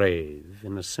suicide's grave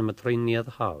in a cemetery near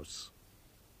the house.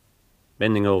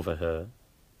 Bending over her,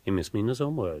 in Miss Mina's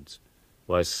own words,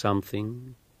 was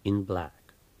something in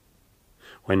black.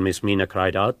 When Miss Mina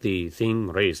cried out, the thing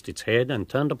raised its head and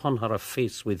turned upon her a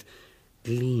face with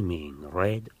gleaming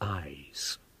red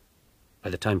eyes. By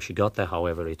the time she got there,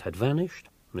 however, it had vanished.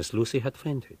 Miss Lucy had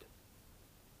fainted.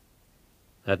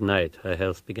 That night her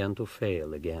health began to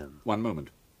fail again. One moment.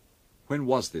 When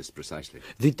was this precisely?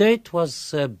 The date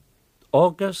was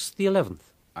August the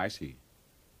 11th. I see.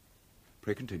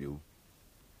 Pray continue.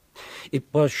 It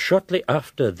was shortly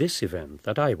after this event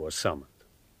that I was summoned.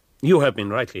 You have been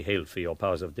rightly hailed for your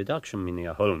powers of deduction,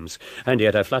 Mynheer Holmes, and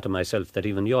yet I flatter myself that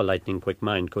even your lightning-quick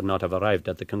mind could not have arrived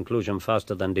at the conclusion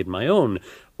faster than did my own,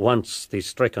 once the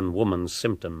stricken woman's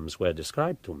symptoms were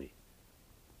described to me.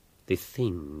 The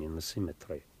thing in the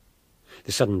cemetery,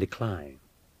 the sudden decline,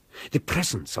 the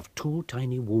presence of 2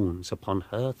 tiny wounds upon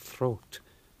her throat.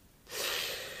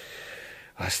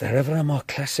 Was there ever a more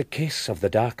classic case of the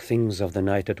dark things of the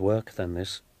night at work than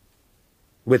this?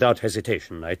 Without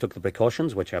hesitation, I took the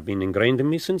precautions which have been ingrained in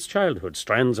me since childhood.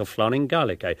 Strands of flowering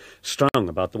garlic I strung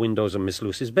about the windows of Miss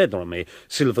Lucy's bedroom. A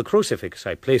silver crucifix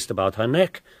I placed about her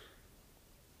neck.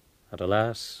 But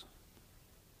alas,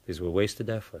 these were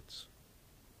wasted efforts,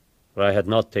 for I had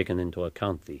not taken into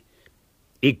account the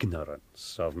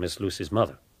ignorance of Miss Lucy's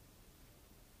mother,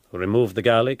 who removed the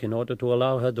garlic in order to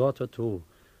allow her daughter to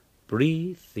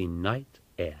breathe the night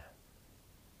air.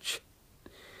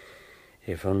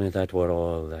 If only that were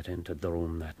all that entered the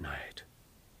room that night.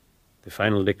 The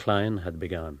final decline had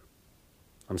begun.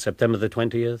 On September the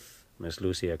 20th, Miss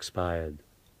Lucy expired,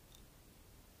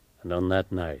 and on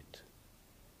that night,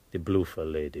 the Bloofer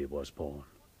lady was born.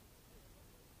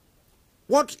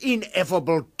 What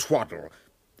ineffable twaddle!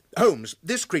 Holmes,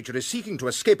 this creature is seeking to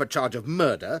escape a charge of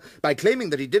murder by claiming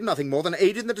that he did nothing more than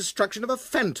aid in the destruction of a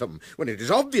phantom, when it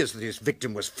is obvious that his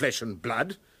victim was flesh and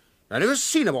blood. I've never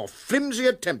seen a more flimsy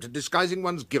attempt at disguising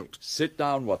one's guilt. Sit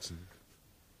down, Watson.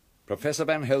 Professor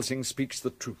Van Helsing speaks the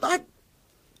truth.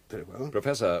 Very well.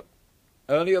 Professor,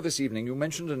 earlier this evening you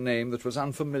mentioned a name that was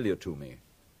unfamiliar to me.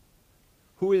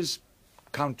 Who is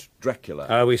Count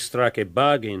Dracula? We struck a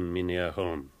bargain, Mynheer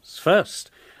Holmes.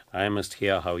 First, I must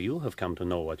hear how you have come to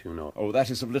know what you know. Oh, that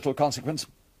is of little consequence.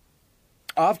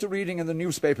 After reading in the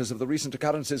newspapers of the recent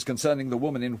occurrences concerning the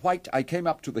woman in white, I came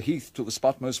up to the heath, to the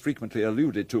spot most frequently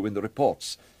alluded to in the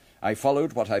reports. I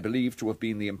followed what I believed to have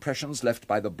been the impressions left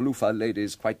by the Bloofer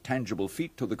lady's quite tangible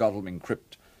feet to the Godalming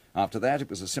crypt. After that, it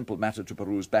was a simple matter to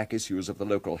peruse back issues of the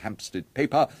local Hampstead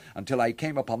paper until I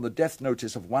came upon the death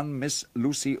notice of one Miss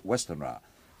Lucy Westenra,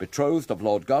 betrothed of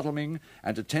Lord Godalming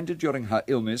and attended during her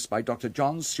illness by Dr.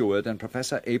 John Seward and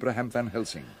Professor Abraham Van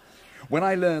Helsing. When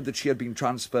I learned that she had been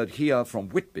transferred here from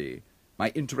Whitby, my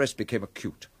interest became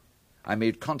acute. I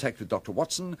made contact with Dr.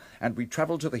 Watson, and we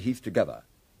travelled to the Heath together.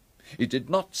 It did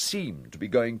not seem to be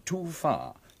going too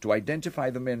far to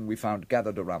identify the men we found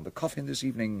gathered around the coffin this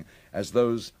evening as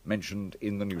those mentioned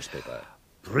in the newspaper.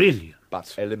 Brilliant.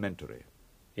 But elementary.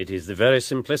 It is the very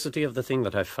simplicity of the thing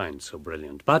that I find so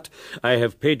brilliant. But I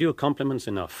have paid you compliments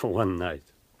enough for one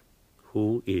night.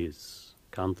 Who is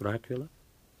Count Dracula?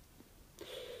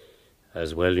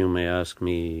 As well you may ask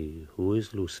me, who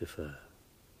is Lucifer?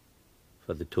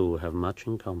 For the two have much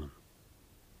in common.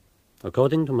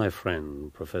 According to my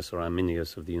friend, Professor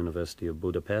Arminius of the University of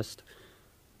Budapest,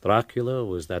 Dracula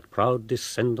was that proud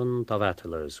descendant of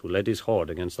Attila's who led his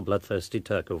horde against the bloodthirsty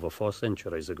Turk over 4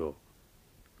 centuries ago.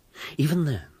 Even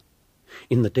then,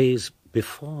 in the days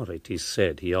before it is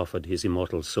said he offered his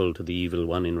immortal soul to the evil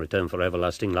one in return for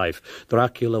everlasting life,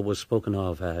 Dracula was spoken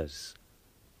of as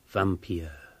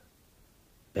vampire,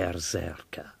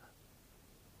 berserker.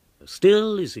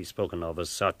 Still is he spoken of as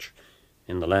such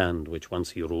in the land which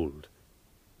once he ruled.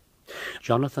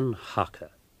 Jonathan Harker,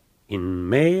 in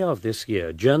May of this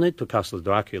year, journeyed to Castle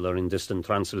Dracula in distant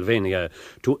Transylvania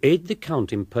to aid the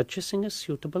Count in purchasing a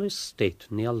suitable estate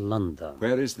near London.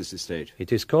 Where is this estate?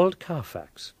 It is called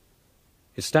Carfax.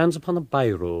 It stands upon a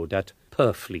by-road at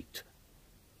Purfleet.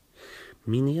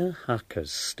 Mynheer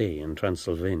Harker's stay in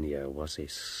Transylvania was a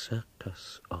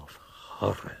circus of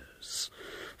horrors,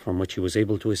 from which he was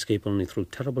able to escape only through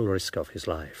terrible risk of his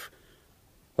life.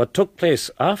 What took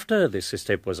place after this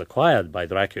estate was acquired by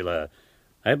Dracula,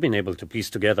 I have been able to piece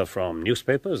together from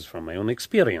newspapers, from my own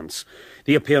experience.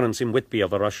 The appearance in Whitby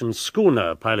of a Russian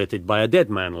schooner piloted by a dead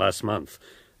man last month,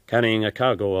 carrying a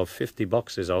cargo of 50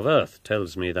 boxes of earth,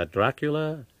 tells me that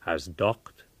Dracula has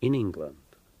docked in England.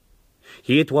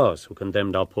 He it was who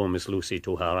condemned our poor Miss Lucy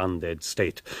to her undead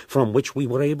state, from which we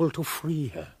were able to free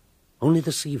her only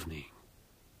this evening.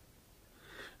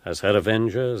 As her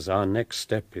avengers, our next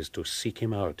step is to seek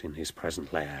him out in his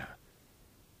present lair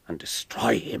and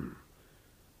destroy him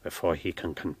before he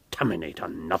can contaminate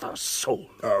another soul.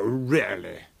 Oh,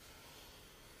 really?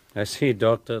 I see,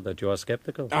 Doctor, that you are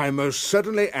skeptical. I most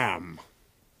certainly am.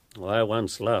 Well, I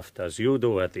once laughed, as you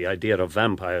do, at the idea of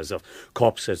vampires, of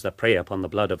corpses that prey upon the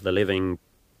blood of the living.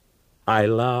 I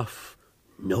laugh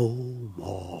no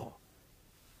more,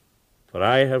 for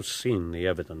I have seen the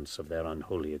evidence of their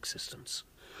unholy existence.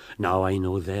 Now I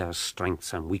know their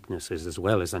strengths and weaknesses as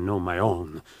well as I know my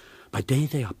own. By day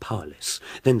they are powerless,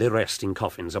 then they rest in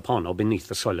coffins upon or beneath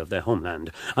the soil of their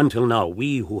homeland. Until now,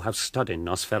 we who have studied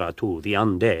Nosferatu, the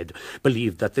undead,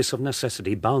 believed that this of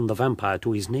necessity bound the vampire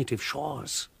to his native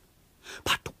shores.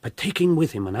 But by taking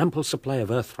with him an ample supply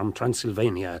of earth from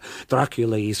Transylvania,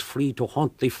 Dracula is free to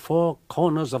haunt the 4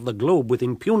 corners of the globe with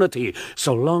impunity,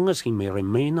 so long as he may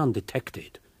remain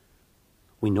undetected.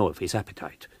 We know of his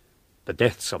appetite. The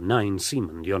deaths of 9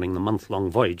 seamen during the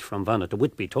month-long voyage from Varna to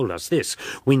Whitby told us this.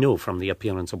 We know from the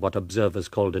appearance of what observers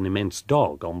called an immense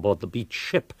dog on board the beach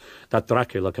ship that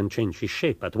Dracula can change his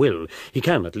shape at will. He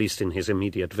can, at least in his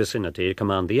immediate vicinity,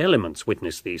 command the elements.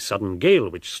 Witness the sudden gale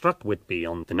which struck Whitby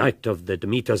on the night of the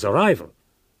Demeter's arrival.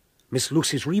 Miss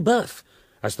Lucy's rebirth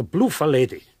as the Bloofer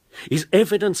lady is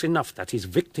evidence enough that his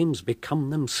victims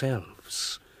become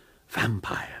themselves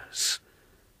vampires.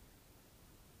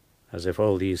 As if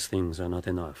all these things are not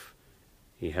enough,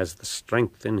 he has the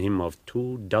strength in him of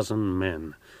 24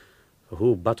 men,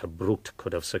 who but a brute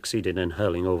could have succeeded in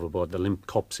hurling overboard the limp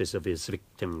corpses of his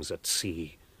victims at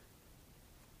sea.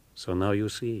 So now you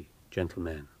see,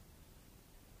 gentlemen,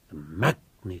 the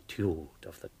magnitude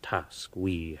of the task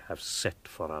we have set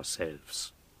for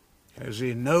ourselves. Has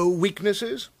he no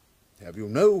weaknesses? Have you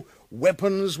no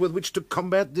weapons with which to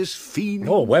combat this fiend?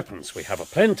 No weapons, we have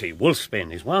aplenty.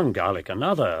 Wolfsbane is one, garlic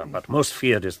another, but most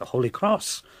feared is the Holy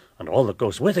Cross, and all that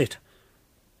goes with it.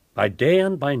 By day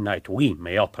and by night we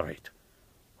may operate,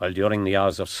 while during the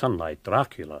hours of sunlight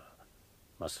Dracula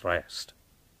must rest.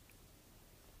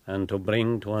 And to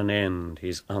bring to an end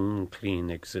his unclean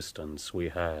existence we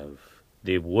have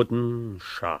the wooden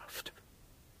shaft.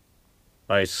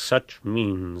 By such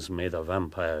means may the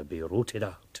vampire be rooted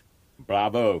out.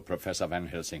 Bravo, Professor Van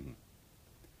Helsing.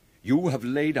 You have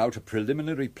laid out a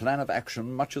preliminary plan of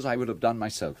action much as I would have done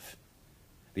myself.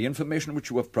 The information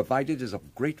which you have provided is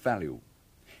of great value.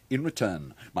 In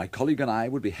return, my colleague and I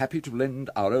would be happy to lend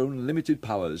our own limited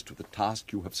powers to the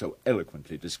task you have so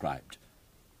eloquently described.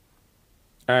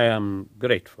 I am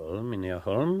grateful, Mynheer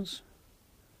Holmes,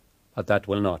 but that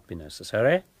will not be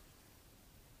necessary.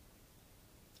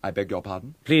 I beg your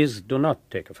pardon? Please do not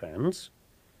take offense.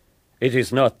 It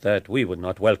is not that we would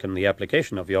not welcome the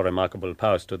application of your remarkable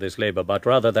powers to this labor, but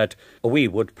rather that we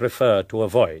would prefer to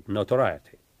avoid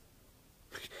notoriety.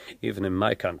 Even in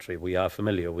my country, we are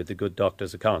familiar with the good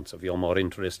doctor's accounts of your more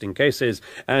interesting cases,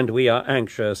 and we are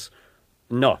anxious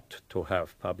not to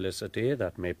have publicity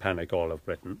that may panic all of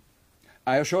Britain.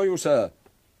 I assure you, sir,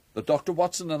 that Dr.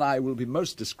 Watson and I will be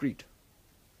most discreet.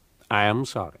 I am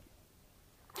sorry.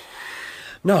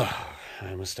 No,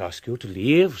 I must ask you to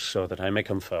leave so that I may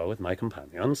confer with my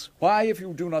companions. Why, if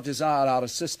you do not desire our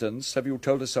assistance, have you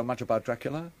told us so much about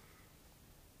Dracula?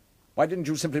 Why didn't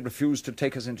you simply refuse to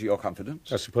take us into your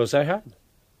confidence? I suppose I had.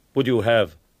 Would you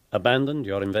have abandoned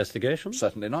your investigation?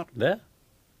 Certainly not. There,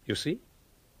 you see?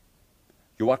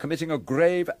 You are committing a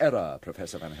grave error,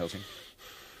 Professor Van Helsing.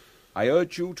 I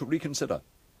urge you to reconsider.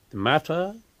 The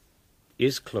matter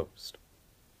is closed.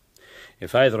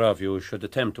 If either of you should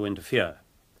attempt to interfere,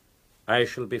 I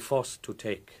shall be forced to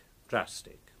take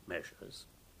drastic measures.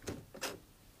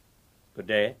 Good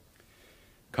day.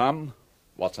 Come,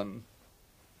 Watson.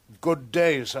 Good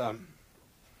day, sir.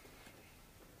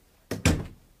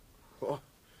 Oh.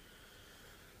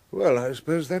 Well, I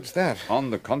suppose that's that.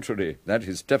 On the contrary, that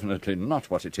is definitely not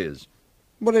what it is.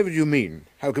 Whatever do you mean?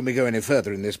 How can we go any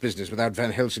further in this business without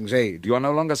Van Helsing's aid? You are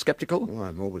no longer sceptical? Oh,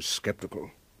 I'm always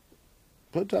sceptical.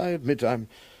 But I admit I'm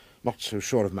not so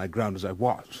sure of my ground as I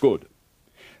was. Good.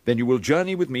 Then you will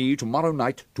journey with me tomorrow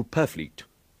night to Purfleet,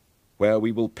 where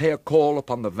we will pay a call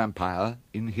upon the vampire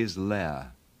in his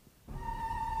lair.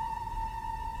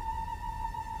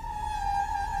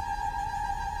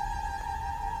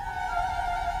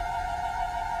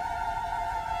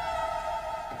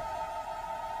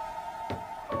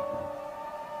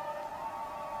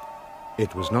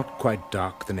 It was not quite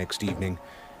dark the next evening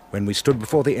when we stood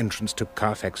before the entrance to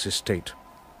Carfax Estate.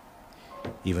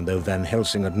 Even though Van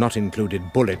Helsing had not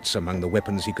included bullets among the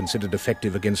weapons he considered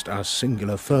effective against our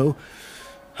singular foe,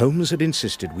 Holmes had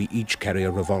insisted we each carry a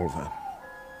revolver.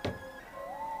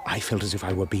 I felt as if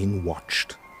I were being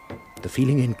watched. The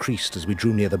feeling increased as we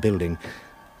drew near the building,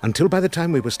 until by the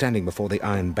time we were standing before the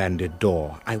iron-banded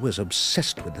door, I was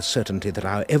obsessed with the certainty that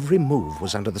our every move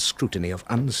was under the scrutiny of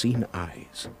unseen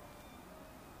eyes.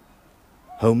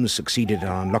 Holmes succeeded in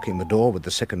unlocking the door with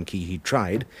the second key he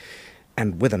tried,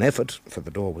 and with an effort, for the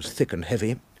door was thick and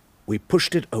heavy, we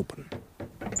pushed it open.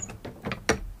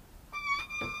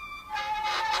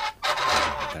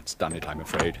 That's done it, I'm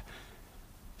afraid.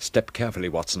 Step carefully,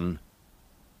 Watson.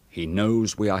 He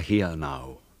knows we are here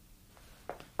now.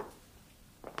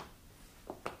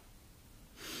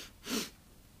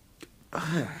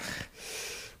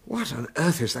 What on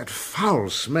earth is that foul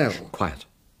smell? Quiet.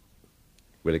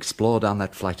 We'll explore down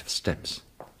that flight of steps.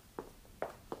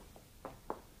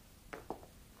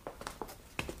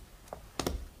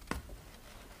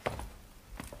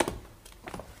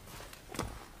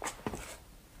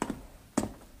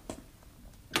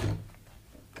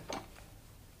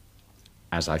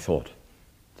 As I thought,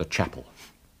 the chapel.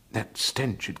 That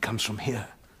stench, it comes from here.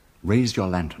 Raise your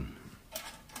lantern.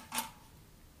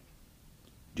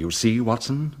 Do you see,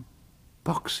 Watson?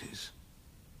 Boxes.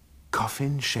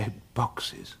 Coffin-shaped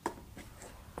boxes.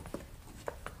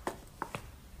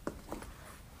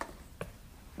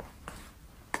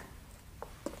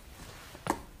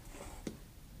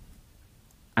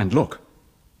 And look,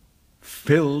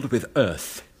 filled with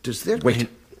earth. Does that Wait. mean...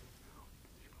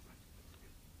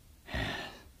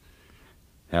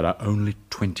 There are only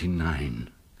 29.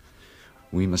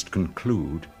 We must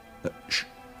conclude that... Shh.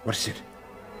 What is it?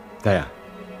 There.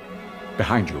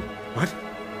 Behind you. What?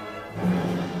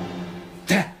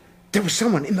 There was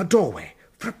someone in the doorway.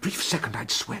 For a brief second,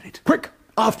 I'd swear it. Quick!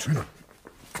 After him!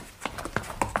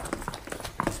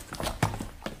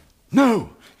 No!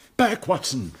 Back,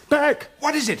 Watson! Back!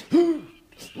 What is it?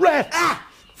 Rats! Ah!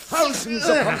 Thousands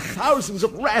upon thousands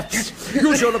of rats!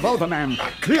 Use your revolver, man!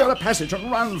 Clear a passage and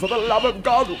run, for the love of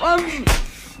God, run!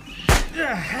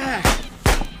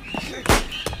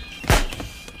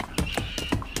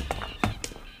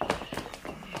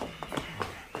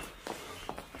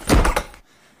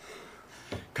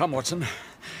 Come, Watson.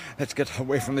 Let's get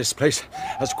away from this place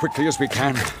as quickly as we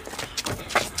can.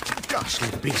 Ghastly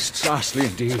beasts. Ghastly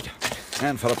indeed.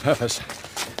 And for a purpose.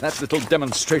 That little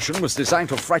demonstration was designed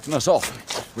to frighten us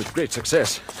off, with great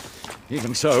success.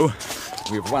 Even so,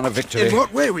 we've won a victory. In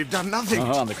what way? We've done nothing.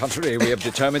 On the contrary, we have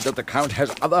determined that the Count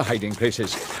has other hiding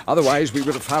places. Otherwise, we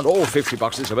would have found all 50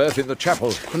 boxes of earth in the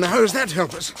chapel. And how does that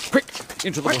help us? Quick,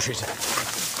 into the bushes.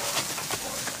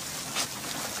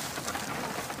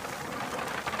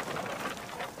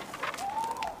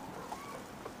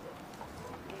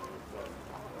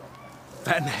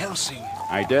 Van Helsing.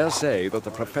 I dare say that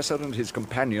the Professor and his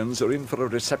companions are in for a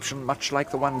reception much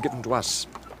like the one given to us.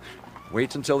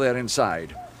 Wait until they're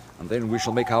inside, and then we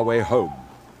shall make our way home,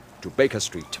 to Baker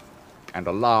Street, and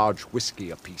a large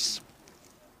whiskey apiece.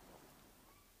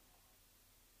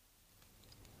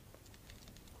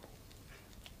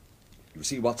 You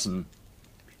see, Watson,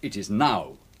 it is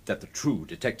now that the true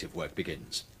detective work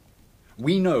begins.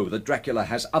 We know that Dracula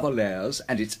has other lairs,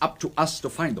 and it's up to us to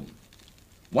find them.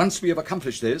 Once we have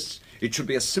accomplished this, it should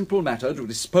be a simple matter to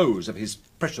dispose of his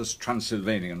precious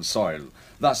Transylvanian soil,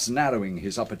 thus narrowing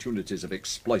his opportunities of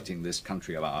exploiting this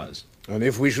country of ours. And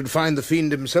if we should find the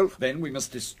fiend himself? Then we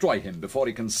must destroy him before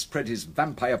he can spread his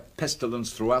vampire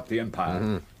pestilence throughout the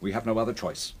empire. We have no other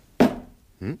choice.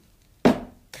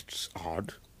 That's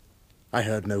odd. I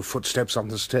heard no footsteps on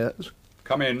the stairs.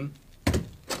 Come in.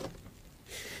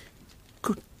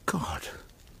 Good God.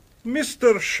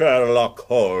 Mr. Sherlock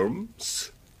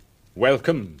Holmes.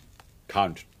 Welcome,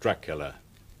 Count Dracula.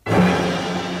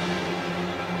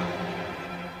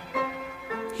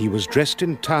 He was dressed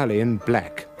entirely in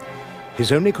black,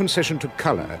 his only concession to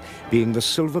colour being the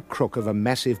silver crook of a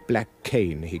massive black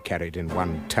cane he carried in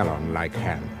one talon-like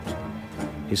hand.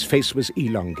 His face was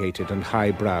elongated and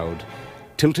high-browed,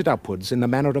 tilted upwards in the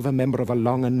manner of a member of a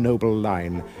long and noble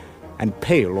line, and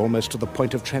pale almost to the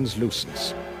point of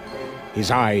translucence. His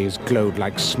eyes glowed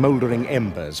like smouldering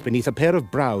embers beneath a pair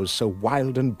of brows so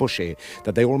wild and bushy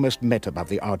that they almost met above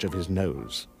the arch of his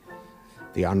nose.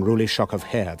 The unruly shock of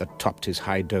hair that topped his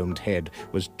high-domed head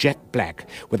was jet black,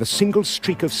 with a single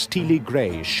streak of steely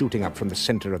grey shooting up from the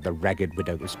centre of the ragged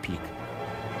widow's peak.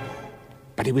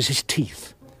 But it was his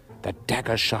teeth, the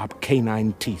dagger-sharp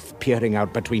canine teeth peering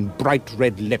out between bright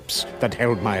red lips that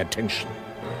held my attention.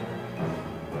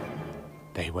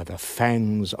 They were the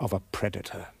fangs of a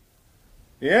predator.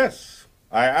 Yes,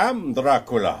 I am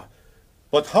Dracula.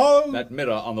 But how... That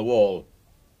mirror on the wall.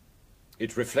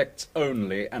 It reflects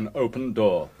only an open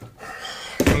door.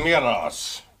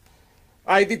 Mirrors.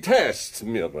 I detest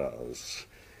mirrors.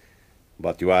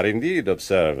 But you are indeed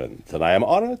observant, and I am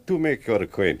honored to make your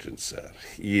acquaintance, sir.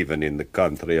 Even in the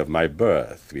country of my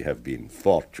birth, we have been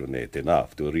fortunate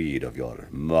enough to read of your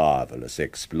marvelous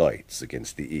exploits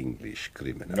against the English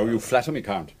criminal. No, you flatter me,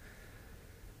 Count.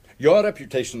 Your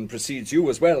reputation precedes you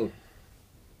as well.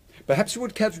 Perhaps you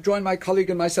would care to join my colleague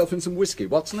and myself in some whiskey.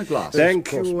 What's in a glass?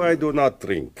 Thank you. I do not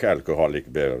drink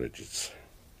alcoholic beverages.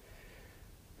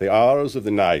 The hours of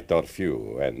the night are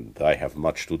few, and I have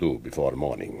much to do before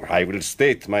morning. I will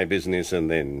state my business, and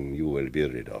then you will be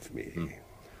rid of me.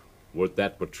 Would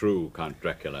that were true, Count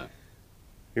Dracula.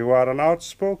 You are an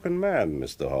outspoken man,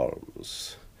 Mr.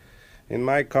 Holmes. In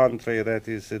my country, that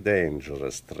is a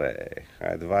dangerous trait. I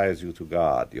advise you to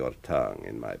guard your tongue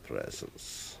in my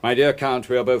presence. My dear Count,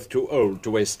 we are both too old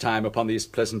to waste time upon these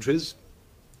pleasantries.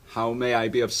 How may I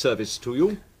be of service to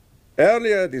you?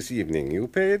 Earlier this evening, you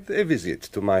paid a visit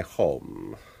to my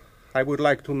home. I would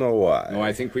like to know why. Oh,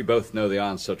 I think we both know the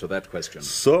answer to that question.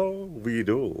 So we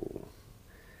do.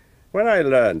 When I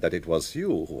learned that it was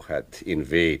you who had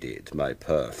invaded my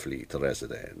Purfleet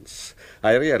residence,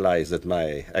 I realized that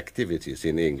my activities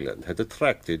in England had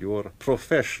attracted your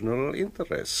professional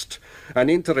interest, an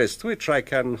interest which I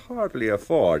can hardly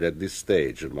afford at this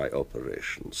stage of my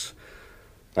operations.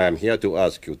 I am here to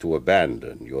ask you to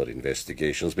abandon your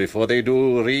investigations before they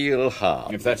do real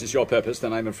harm. If that is your purpose,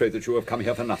 then I'm afraid that you have come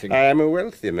here for nothing. I am a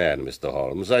wealthy man, Mr.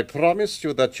 Holmes. I promise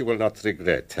you that you will not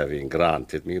regret having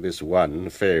granted me this one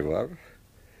favor.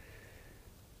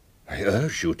 I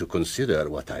urge you to consider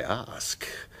what I ask.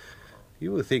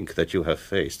 You think that you have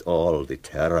faced all the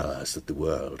terrors that the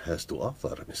world has to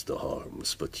offer, Mr.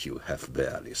 Holmes, but you have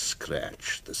barely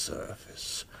scratched the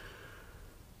surface.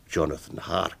 Jonathan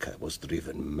Harker was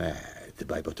driven mad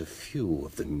by but a few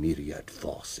of the myriad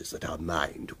forces at our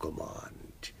mine to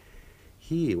command.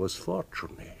 He was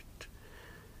fortunate.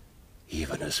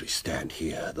 Even as we stand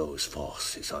here, those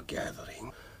forces are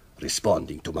gathering,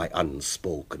 responding to my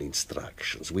unspoken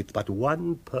instructions, with but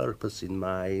one purpose in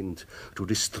mind: to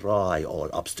destroy all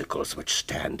obstacles which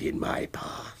stand in my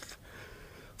path.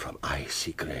 From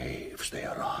icy graves they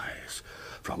arise,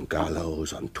 from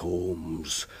gallows and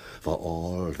tombs, for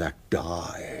all that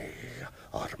die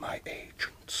are my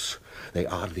agents. They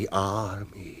are the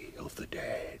army of the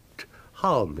dead,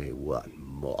 How may one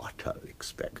mortal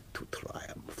expect to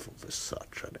triumph over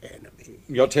such an enemy?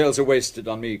 Your tales are wasted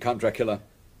on me, Count Dracula.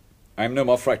 I am no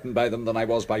more frightened by them than I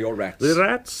was by your rats. The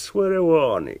rats were a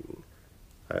warning.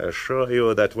 I assure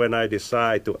you that when I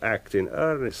decide to act in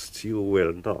earnest, you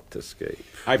will not escape.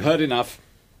 I've heard enough.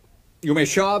 You may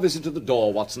show our visit to the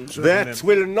door, Watson. That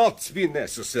will not be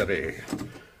necessary.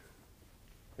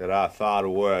 There are far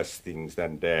worse things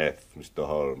than death, Mr.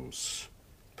 Holmes.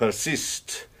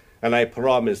 Persist, and I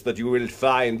promise that you will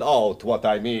find out what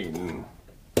I mean.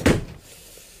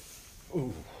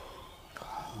 Ooh.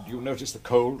 Do you notice the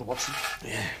cold, Watson?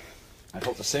 Yeah. I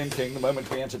thought the same thing the moment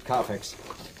we entered Carfax.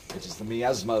 It is the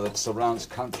miasma that surrounds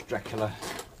Count Dracula.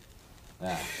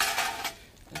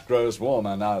 It grows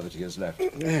warmer now that he has left.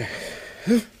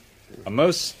 A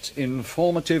most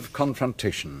informative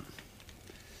confrontation.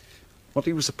 What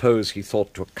do you suppose he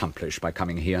thought to accomplish by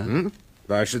coming here?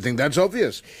 I should think that's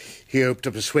obvious. He hoped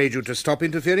to persuade you to stop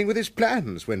interfering with his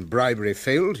plans. When bribery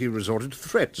failed, he resorted to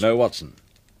threats. No, Watson.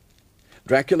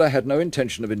 Dracula had no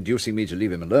intention of inducing me to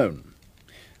leave him alone.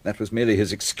 That was merely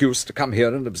his excuse to come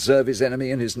here and observe his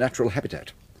enemy in his natural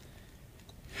habitat.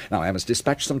 Now, I must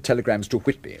dispatch some telegrams to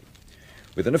Whitby.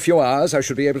 Within a few hours, I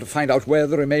should be able to find out where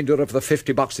the remainder of the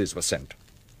 50 boxes were sent.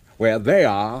 Where they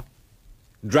are,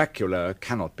 Dracula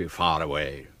cannot be far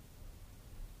away.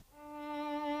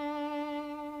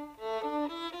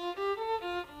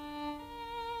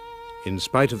 In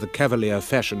spite of the cavalier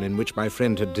fashion in which my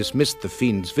friend had dismissed the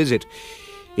fiend's visit,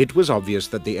 it was obvious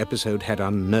that the episode had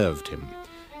unnerved him.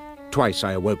 Twice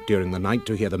I awoke during the night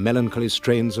to hear the melancholy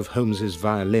strains of Holmes's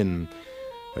violin,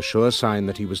 a sure sign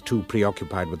that he was too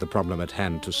preoccupied with the problem at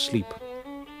hand to sleep.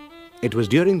 It was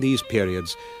during these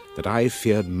periods that I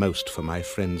feared most for my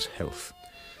friend's health.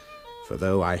 For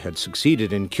though I had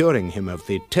succeeded in curing him of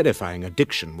the terrifying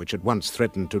addiction which had once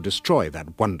threatened to destroy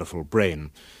that wonderful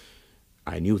brain,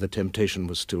 I knew the temptation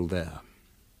was still there.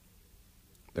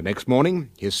 The next morning,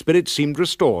 his spirits seemed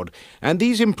restored, and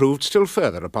these improved still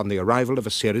further upon the arrival of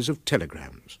a series of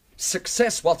telegrams.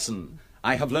 Success, Watson!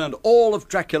 I have learned all of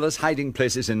Dracula's hiding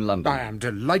places in London. I am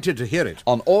delighted to hear it.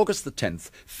 On August the 10th,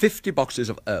 50 boxes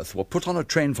of earth were put on a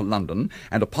train for London,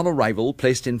 and upon arrival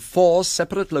placed in 4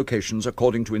 separate locations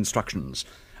according to instructions.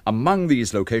 Among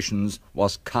these locations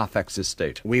was Carfax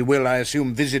Estate. We will, I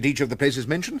assume, visit each of the places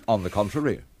mentioned? On the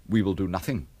contrary, we will do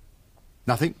nothing.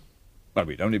 Nothing? Well,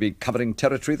 we'd only be covering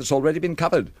territory that's already been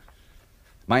covered.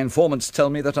 My informants tell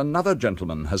me that another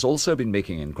gentleman has also been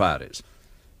making inquiries.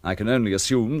 I can only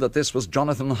assume that this was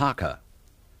Jonathan Harker.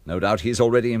 No doubt he's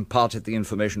already imparted the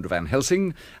information to Van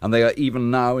Helsing, and they are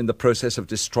even now in the process of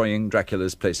destroying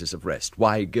Dracula's places of rest.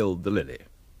 Why gild the lily?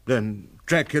 Then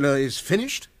Dracula is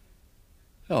finished?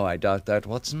 Oh, I doubt that,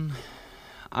 Watson.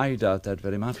 I doubt that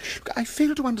very much. I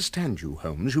fail to understand you,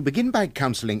 Holmes. You begin by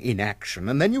counselling inaction,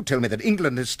 and then you tell me that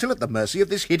England is still at the mercy of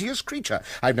this hideous creature.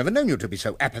 I've never known you to be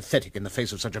so apathetic in the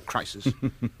face of such a crisis.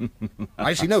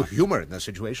 I see no humour in the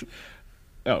situation.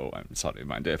 Oh, I'm sorry,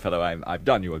 my dear fellow. I've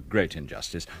done you a great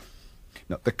injustice.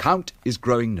 No, the Count is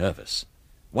growing nervous.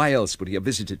 Why else would he have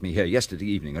visited me here yesterday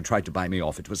evening and tried to buy me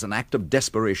off? It was an act of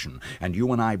desperation, and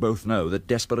you and I both know that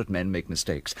desperate men make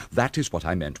mistakes. That is what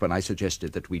I meant when I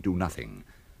suggested that we do nothing.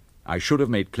 I should have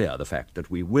made clear the fact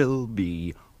that we will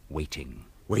be waiting.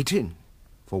 Waiting?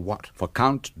 For what? For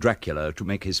Count Dracula to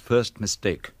make his first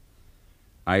mistake.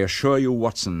 I assure you,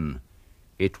 Watson,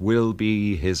 it will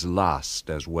be his last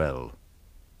as well.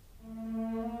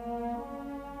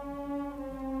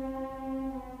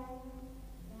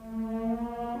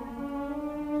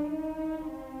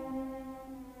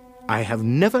 I have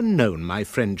never known my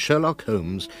friend Sherlock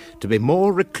Holmes to be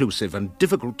more reclusive and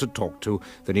difficult to talk to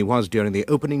than he was during the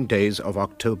opening days of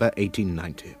October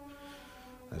 1890.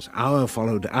 As hour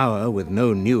followed hour, with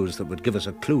no news that would give us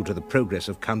a clue to the progress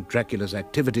of Count Dracula's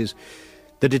activities,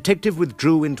 the detective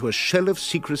withdrew into a shell of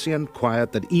secrecy and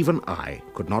quiet that even I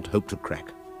could not hope to crack.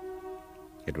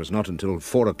 It was not until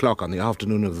 4 o'clock on the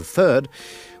afternoon of the 3rd,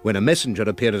 when a messenger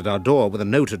appeared at our door with a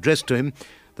note addressed to him,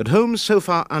 that Holmes so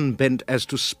far unbent as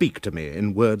to speak to me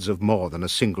in words of more than a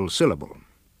single syllable.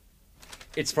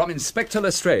 It's from Inspector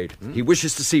Lestrade. He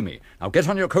wishes to see me. Now get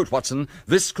on your coat, Watson.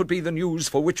 This could be the news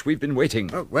for which we've been waiting.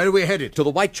 Oh, where are we headed? To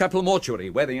the Whitechapel mortuary,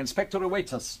 where the inspector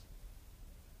awaits us.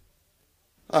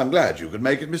 I'm glad you could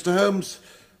make it, Mr. Holmes.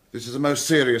 This is a most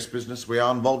serious business we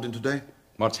are involved in today.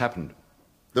 What's happened?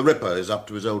 The Ripper is up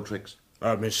to his old tricks.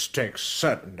 A mistake,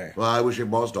 certainly. Well, I wish it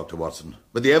was, Dr. Watson.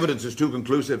 But the evidence is too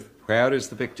conclusive. Where is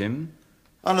the victim?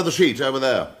 Under the sheet, over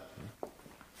there.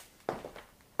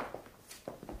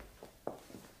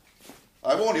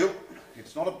 I warn you,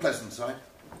 it's not a pleasant sight.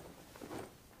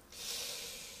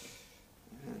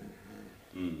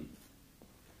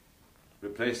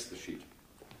 Replace the sheet.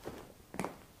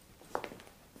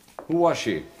 Who was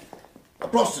she? A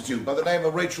prostitute by the name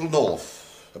of Rachel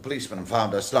North. A policeman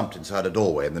found her slumped inside a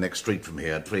doorway in the next street from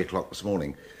here at 3 o'clock this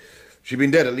morning. She'd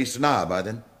been dead at least an hour by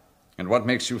then. And what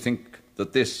makes you think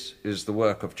that this is the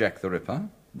work of Jack the Ripper?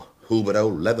 Who but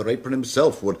old Leather Apron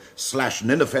himself would slash an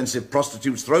inoffensive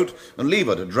prostitute's throat and leave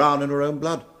her to drown in her own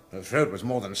blood? Her throat was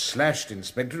more than slashed,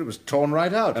 Inspector. It was torn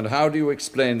right out. And how do you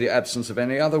explain the absence of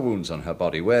any other wounds on her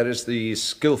body? Where is the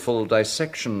skillful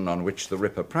dissection on which the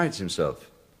Ripper prides himself?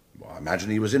 Well, I imagine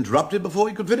he was interrupted before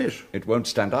he could finish. It won't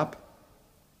stand up.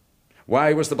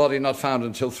 Why was the body not found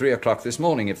until 3 o'clock this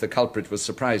morning if the culprit was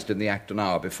surprised in the act an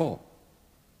hour before?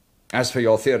 As for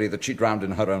your theory that she drowned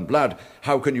in her own blood,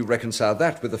 how can you reconcile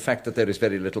that with the fact that there is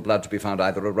very little blood to be found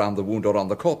either around the wound or on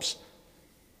the corpse?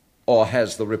 Or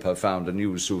has the Ripper found a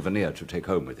new souvenir to take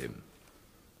home with him?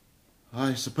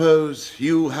 I suppose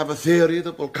you have a theory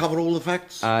that will cover all the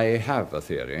facts? I have a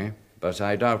theory, but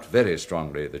I doubt very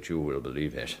strongly that you will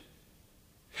believe it.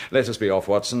 Let us be off,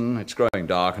 Watson. It's growing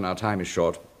dark and our time is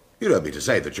short. You don't mean to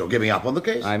say that you're giving up on the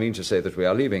case? I mean to say that we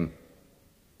are leaving.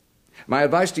 My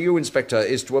advice to you, Inspector,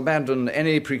 is to abandon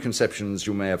any preconceptions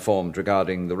you may have formed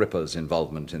regarding the Ripper's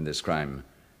involvement in this crime.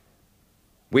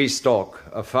 We stalk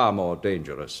a far more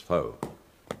dangerous foe.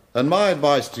 And my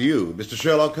advice to you, Mr.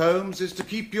 Sherlock Holmes, is to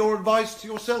keep your advice to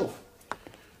yourself.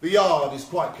 The Yard is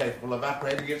quite capable of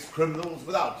apprehending its criminals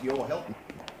without your help.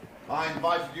 I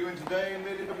invited you in today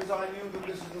merely because I knew that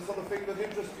this is the sort of thing that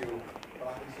interests you. But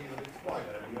I can see that it's quite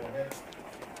over your head.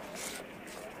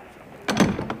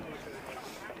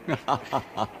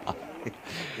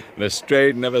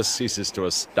 Lestrade never ceases to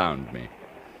astound me.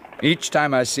 Each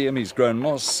time I see him, he's grown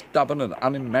more stubborn and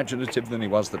unimaginative than he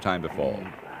was the time before.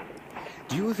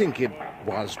 Do you think it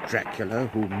was Dracula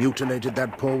who mutilated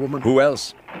that poor woman? Who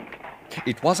else?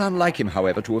 It was unlike him,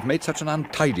 however, to have made such an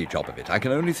untidy job of it. I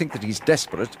can only think that he's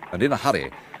desperate and in a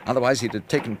hurry. Otherwise, he'd have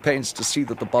taken pains to see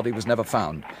that the body was never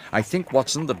found. I think,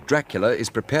 Watson, that Dracula is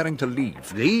preparing to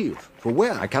leave. Leave? For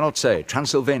where? I cannot say.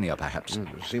 Transylvania, perhaps.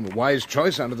 It would seem a wise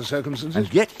choice under the circumstances.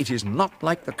 And yet it is not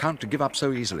like the Count to give up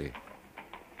so easily.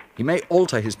 He may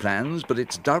alter his plans, but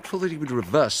it's doubtful that he would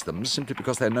reverse them simply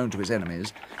because they're known to his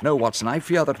enemies. No, Watson, I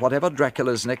fear that whatever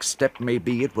Dracula's next step may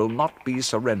be, it will not be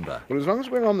surrender. Well, as long as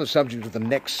we're on the subject of the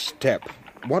next step,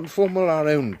 what form will our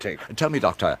own take? Tell me,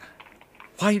 Doctor,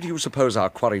 why do you suppose our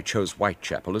quarry chose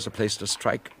Whitechapel as a place to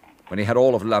strike, when he had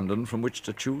all of London from which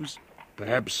to choose?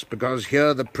 Perhaps because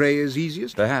here the prey is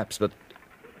easiest? Perhaps, but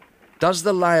does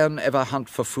the lion ever hunt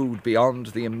for food beyond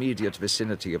the immediate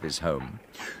vicinity of his home?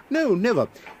 No, never.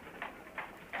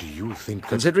 Do you think that...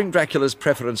 Considering Dracula's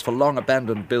preference for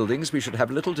long-abandoned buildings, we should have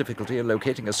little difficulty in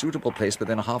locating a suitable place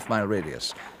within a half-mile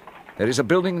radius. There is a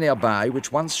building nearby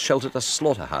which once sheltered a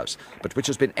slaughterhouse, but which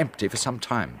has been empty for some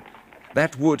time.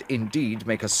 That would indeed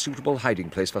make a suitable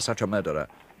hiding place for such a murderer.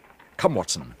 Come,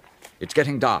 Watson. It's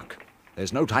getting dark.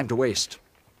 There's no time to waste.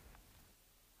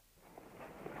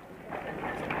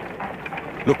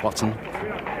 Look, Watson.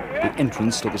 The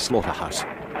entrance to the slaughterhouse.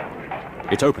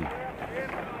 It's open.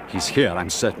 He's here, I'm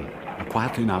certain. Now,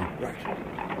 quietly now. Right.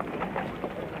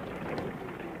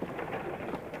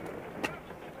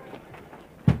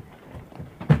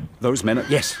 Those men are...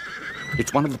 Yes.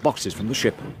 It's one of the boxes from the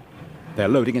ship. They're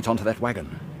loading it onto that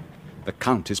wagon. The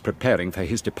Count is preparing for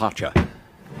his departure.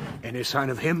 Any sign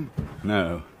of him?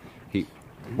 No. He...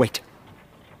 Wait.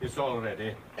 It's all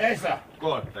ready. Yes, sir.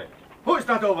 Good. Who's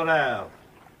that over there?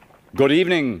 Good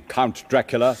evening, Count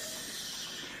Dracula.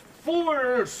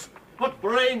 Fools! What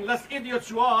brainless idiots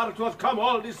you are to have come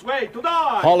all this way to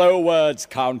die! Hollow words,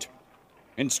 Count.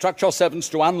 Instruct your servants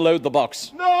to unload the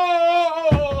box.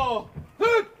 No!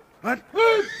 What?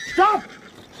 Stop!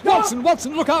 Watson,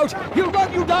 Watson, look out! He'll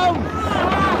run you down!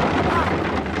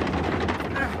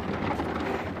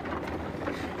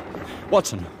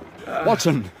 Watson,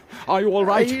 Watson, are you all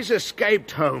right? He's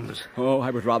escaped, Holmes. Oh, I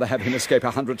would rather have him escape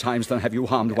 100 times than have you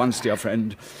harmed once, dear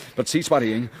friend. But cease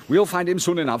worrying. We'll find him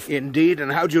soon enough. Indeed,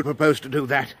 and how do you propose to do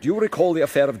that? Do you recall the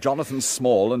affair of Jonathan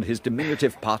Small and his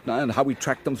diminutive partner and how we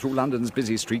tracked them through London's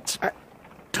busy streets?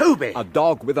 Toby! A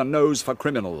dog with a nose for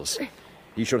criminals.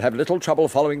 He should have little trouble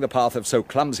following the path of so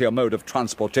clumsy a mode of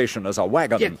transportation as a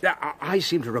wagon. Yet, I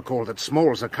seem to recall that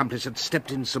Small's accomplice had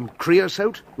stepped in some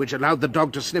creosote, which allowed the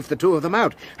dog to sniff the two of them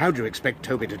out. How do you expect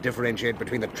Toby to differentiate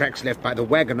between the tracks left by the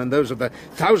wagon and those of the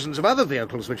thousands of other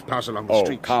vehicles which pass along the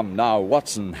streets? Oh, come now,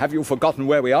 Watson. Have you forgotten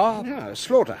where we are? Yeah, a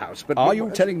slaughterhouse, but... Are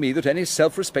you telling me that any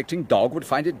self-respecting dog would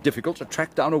find it difficult to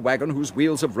track down a wagon whose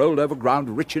wheels have rolled over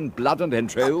ground rich in blood and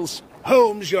entrails?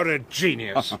 Holmes, you're a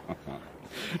genius.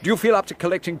 Do you feel up to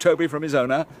collecting Toby from his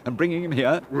owner and bringing him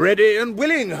here? Ready and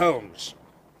willing, Holmes.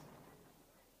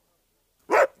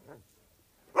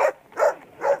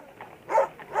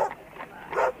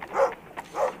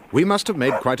 We must have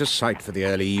made quite a sight for the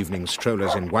early evening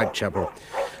strollers in Whitechapel.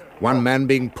 One man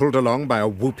being pulled along by a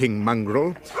whooping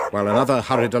mongrel, while another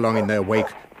hurried along in their wake,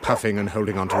 puffing and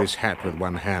holding onto his hat with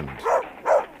one hand.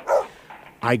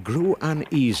 I grew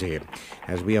uneasy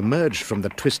as we emerged from the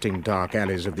twisting dark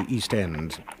alleys of the East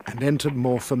End and entered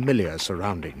more familiar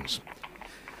surroundings.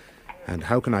 And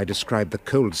how can I describe the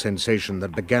cold sensation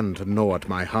that began to gnaw at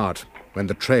my heart when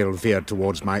the trail veered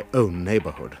towards my own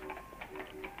neighborhood?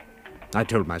 I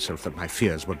told myself that my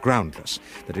fears were groundless,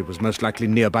 that it was most likely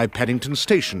nearby Paddington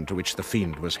Station to which the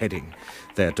fiend was heading,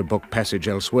 there to book passage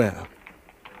elsewhere.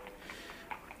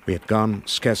 We had gone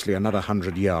scarcely another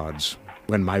 100 yards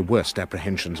when my worst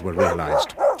apprehensions were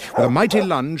realized. With a mighty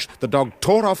lunge, the dog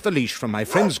tore off the leash from my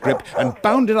friend's grip and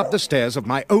bounded up the stairs of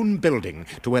my own building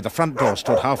to where the front door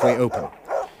stood halfway open.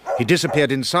 He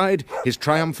disappeared inside, his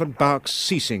triumphant barks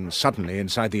ceasing suddenly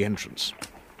inside the entrance.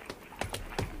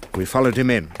 We followed him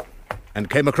in and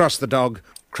came across the dog,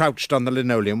 crouched on the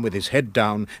linoleum with his head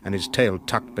down and his tail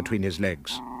tucked between his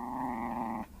legs.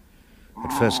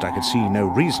 At first I could see no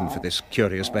reason for this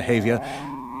curious behavior,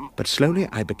 but slowly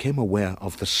I became aware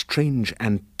of the strange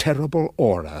and terrible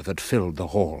aura that filled the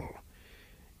hall.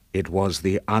 It was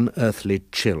the unearthly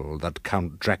chill that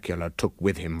Count Dracula took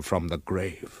with him from the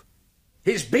grave.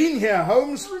 He's been here,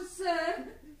 Holmes. Oh, sir,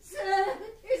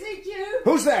 is it you?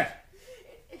 Who's that?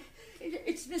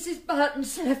 It's Mrs. Barton,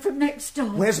 sir, from next door.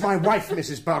 Where's my wife,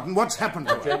 Mrs. Barton? What's happened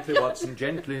to her? Gently, Watson,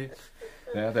 gently.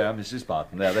 There, Mrs.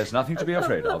 Barton. There's nothing to be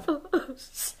afraid of.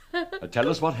 Tell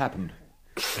us what happened.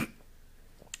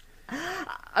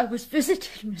 I was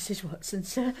visiting Mrs. Watson,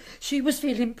 sir. She was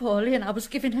feeling poorly and I was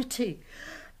giving her tea.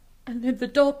 And then the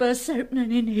door bursts open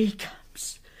and in he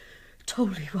comes. Tall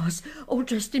he was, all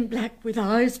dressed in black with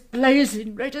eyes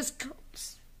blazing red as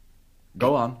coals.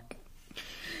 Go on.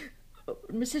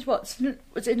 Mrs. Watson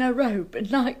was in her robe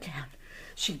and nightgown.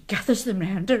 She gathers them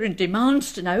round her and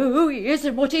demands to know who he is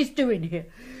and what he's doing here.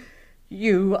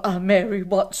 "You are Mary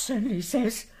Watson," he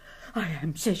says. "I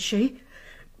am," says she.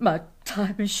 "My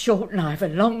time is short and I've a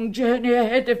long journey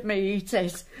ahead of me," he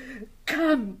says.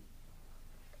 "Come."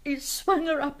 He swung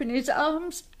her up in his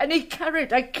arms and he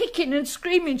carried her, kicking and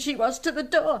screaming she was, to the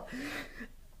door.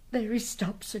 There he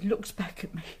stops and looks back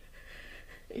at me.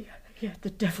 He had the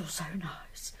devil's own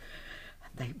eyes.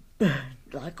 They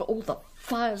burned like all the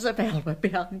fires of hell were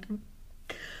behind them.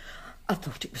 I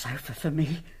thought it was over for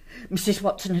me. Mrs.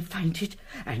 Watson had fainted,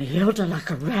 and he held her like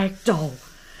a rag doll.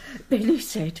 Then he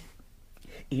said,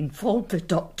 "Inform the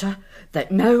doctor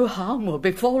that no harm will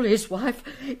befall his wife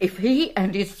if he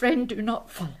and his friend do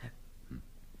not follow."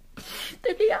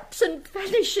 Then he ups and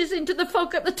vanishes into the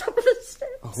fog at the top of the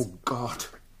steps. Oh, God.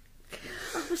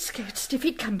 I was scared stiff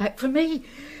he'd come back for me,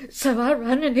 so I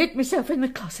ran and hid myself in the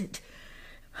closet.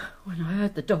 When I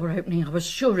heard the door opening, I was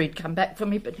sure he'd come back for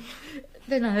me, but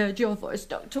then I heard your voice,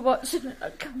 Dr. Watson, and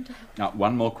I'd come down. Now,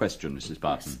 one more question, Mrs.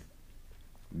 Barton. Yes.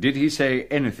 Did he say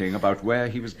anything about where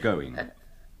he was going?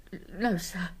 No,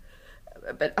 sir.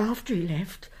 But after he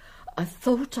left, I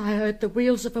thought I heard the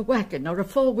wheels of a wagon or a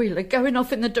four-wheeler going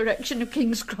off in the direction of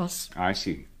King's Cross. I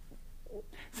see.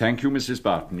 Thank you, Mrs.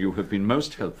 Barton. You have been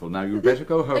most helpful. Now, you'd better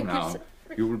go home now.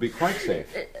 You will be quite safe.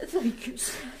 Thank you,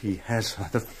 sir. He has her.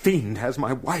 The fiend has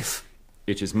my wife.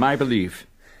 It is my belief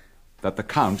that the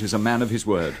Count is a man of his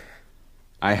word.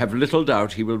 I have little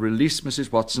doubt he will release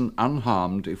Mrs. Watson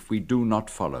unharmed if we do not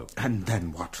follow. And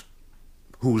then what?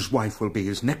 Whose wife will be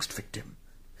his next victim?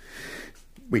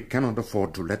 We cannot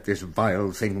afford to let this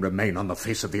vile thing remain on the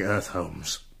face of the earth,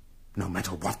 Holmes, no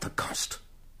matter what the cost.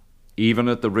 Even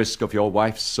at the risk of your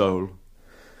wife's soul?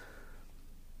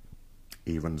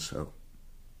 Even so.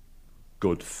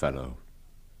 Good fellow.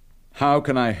 How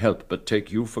can I help but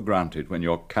take you for granted when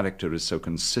your character is so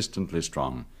consistently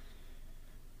strong?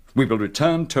 We will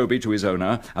return Toby to his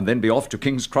owner and then be off to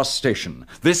King's Cross Station.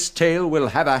 This tale will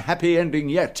have a happy ending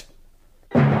yet.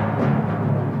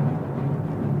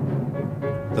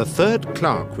 The third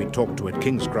clerk we talked to at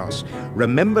King's Cross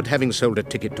remembered having sold a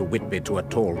ticket to Whitby to a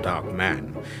tall, dark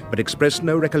man, but expressed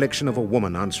no recollection of a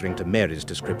woman answering to Mary's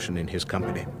description in his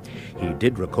company. He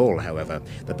did recall, however,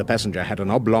 that the passenger had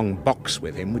an oblong box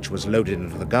with him which was loaded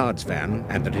into the guard's van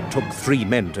and that it took 3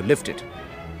 men to lift it.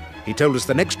 He told us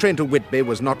the next train to Whitby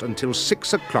was not until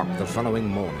 6 o'clock the following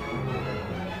morning.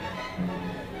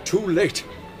 Too late.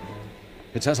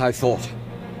 It's as I thought.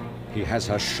 He has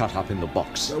her shut up in the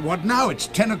box. What now? It's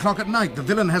 10 o'clock at night. The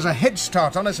villain has a head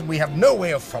start on us and we have no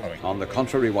way of following. On the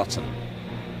contrary, Watson.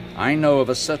 I know of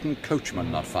a certain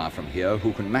coachman not far from here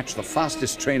who can match the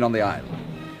fastest train on the Isle.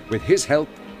 With his help,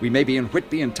 we may be in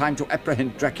Whitby in time to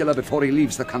apprehend Dracula before he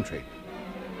leaves the country.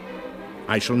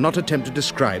 I shall not attempt to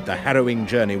describe the harrowing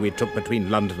journey we took between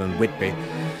London and Whitby,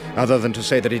 other than to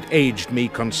say that it aged me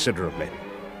considerably.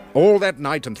 All that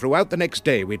night and throughout the next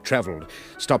day we travelled,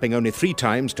 stopping only 3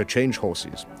 times to change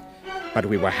horses. But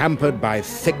we were hampered by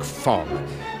thick fog,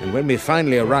 and when we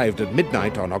finally arrived at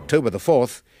midnight on October the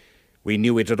 4th, we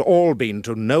knew it had all been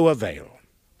to no avail.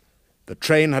 The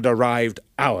train had arrived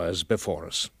hours before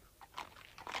us.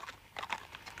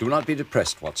 Do not be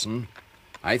depressed, Watson.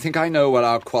 I think I know where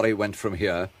our quarry went from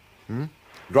here.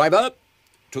 Driver,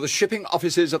 to the shipping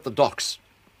offices at the docks.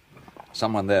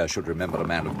 Someone there should remember a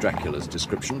man of Dracula's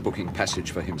description, booking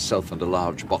passage for himself and a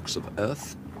large box of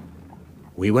earth.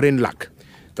 We were in luck.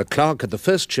 The clerk at the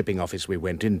first shipping office we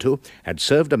went into had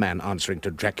served a man answering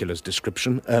to Dracula's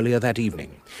description earlier that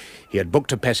evening. He had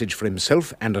booked a passage for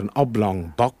himself and an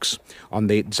oblong box on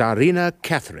the Tsarina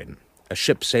Catherine, a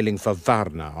ship sailing for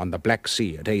Varna on the Black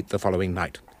Sea at 8 the following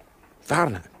night.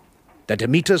 Varna, the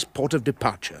Demeter's port of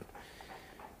departure.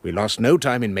 We lost no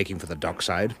time in making for the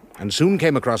dockside, and soon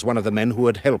came across one of the men who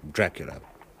had helped Dracula.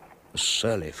 A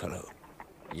surly fellow.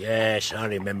 Yes, I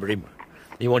remember him.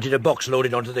 He wanted a box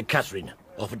loaded onto the Catherine.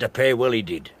 Offered to pay well, he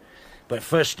did. But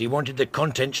first he wanted the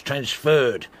contents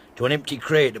transferred to an empty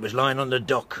crate that was lying on the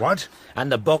dock. What?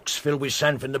 And the box filled with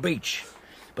sand from the beach.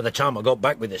 By the time I got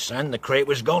back with the sand, the crate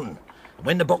was gone.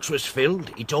 When the box was filled,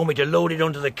 he told me to load it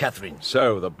onto the Catherine.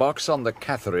 So, the box on the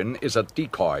Catherine is a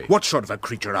decoy. What sort of a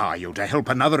creature are you, to help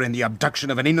another in the abduction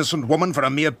of an innocent woman for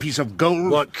a mere piece of gold?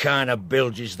 What kind of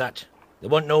bilge is that? There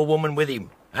wasn't no woman with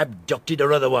him, abducted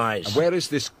or otherwise. And where is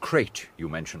this crate you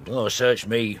mentioned? Oh, search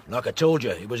me. Like I told you,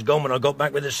 it was gone when I got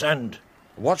back with the sand.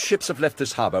 What ships have left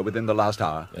this harbour within the last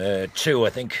hour? 2,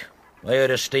 I think. I heard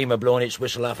a steamer blowing its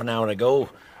whistle half an hour ago,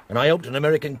 and I hoped an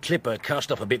American clipper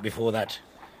cast off a bit before that.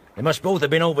 They must both have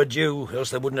been overdue, else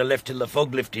they wouldn't have left till the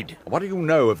fog lifted. What do you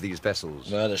know of these vessels?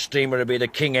 The steamer would be the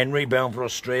King Henry, bound for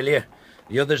Australia.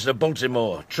 The other's the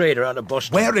Baltimore, trader out of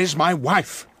Boston. Where is my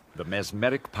wife? The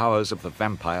mesmeric powers of the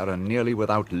vampire are nearly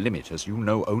without limit, as you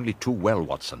know only too well,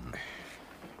 Watson.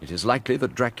 It is likely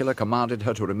that Dracula commanded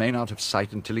her to remain out of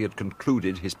sight until he had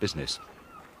concluded his business.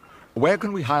 Where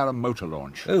can we hire a motor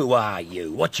launch? Who are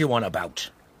you? What you on about?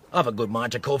 I've a good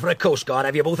mind to call for a Coast Guard,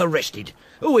 have you both arrested.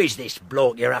 Who is this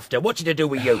bloke you're after? What's it to do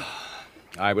with you?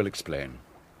 I will explain.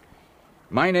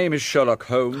 My name is Sherlock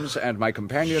Holmes, and my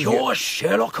companion You're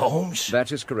Sherlock Holmes?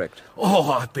 That is correct.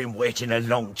 Oh, I've been waiting a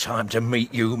long time to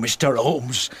meet you, Mr.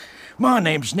 Holmes. My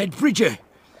name's Ned Bridger.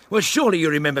 Well, surely you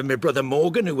remember my brother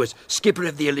Morgan, who was skipper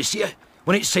of the Alicia,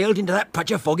 when it sailed into that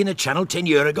patch of fog in the Channel 10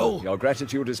 years ago. Your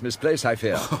gratitude is misplaced, I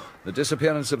fear. The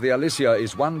disappearance of the Alicia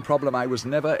is one problem I was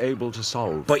never able to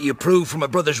solve. But you proved from a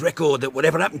brother's record that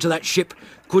whatever happened to that ship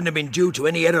couldn't have been due to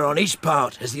any error on his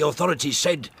part, as the authorities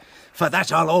said. For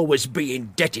that I'll always be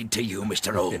indebted to you,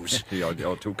 Mr. Holmes.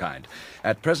 You're too kind.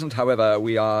 At present, however,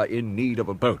 we are in need of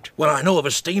a boat. Well, I know of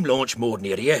a steam launch moored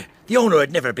near here. The owner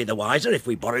would never be the wiser if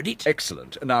we borrowed it.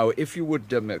 Excellent. Now, if you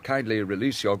would kindly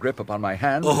release your grip upon my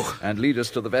hand and lead us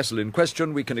to the vessel in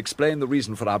question, we can explain the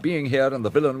reason for our being here and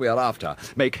the villain we are after.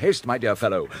 Make haste, my dear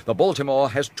fellow. The Baltimore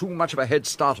has too much of a head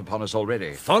start upon us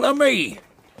already. Follow me.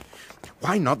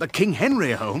 Why not the King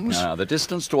Henry, Holmes? The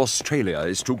distance to Australia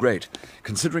is too great.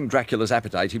 Considering Dracula's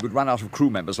appetite, he would run out of crew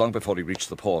members long before he reached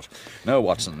the port. No,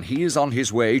 Watson, he is on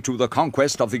his way to the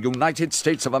conquest of the United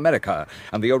States of America,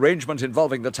 and the arrangement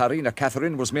involving the Tsarina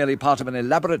Catherine was merely part of an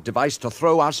elaborate device to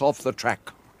throw us off the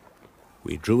track.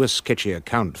 We drew a sketchy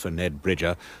account for Ned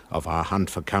Bridger of our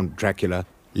hunt for Count Dracula,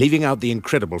 leaving out the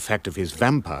incredible fact of his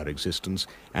vampire existence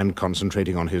and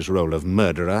concentrating on his role of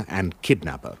murderer and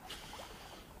kidnapper.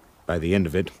 By the end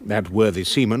of it, that worthy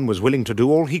seaman was willing to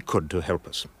do all he could to help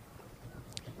us.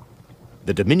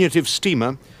 The diminutive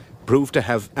steamer proved to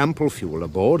have ample fuel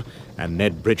aboard, and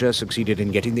Ned Bridger succeeded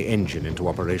in getting the engine into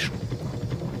operation.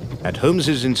 At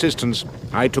Holmes's insistence,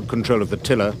 I took control of the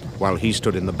tiller while he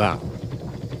stood in the bow.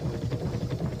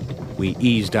 We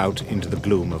eased out into the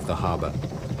gloom of the harbour.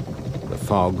 The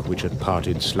fog, which had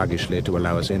parted sluggishly to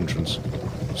allow us entrance,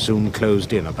 soon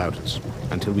closed in about us,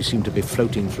 until we seemed to be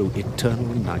floating through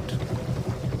eternal night.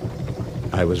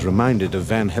 I was reminded of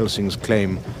Van Helsing's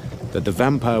claim that the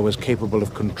vampire was capable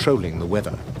of controlling the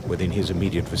weather within his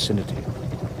immediate vicinity.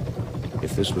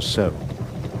 If this was so,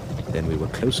 then we were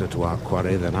closer to our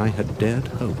quarry than I had dared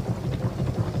hope.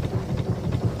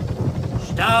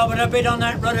 Starboard a bit on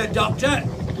that rudder, Doctor.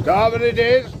 Starboard it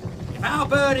is. If our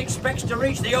bird expects to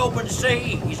reach the open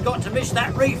sea, he's got to miss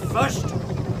that reef first.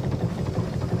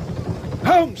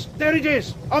 Holmes, there it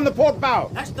is, on the port bow.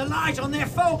 That's the light on their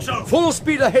forecastle. Full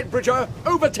speed ahead, Bridger.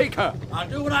 Overtake her. I'll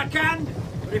do what I can,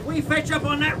 but if we fetch up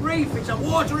on that reef, it's a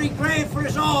watery grave for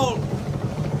us all.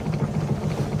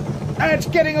 It's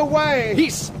getting away! He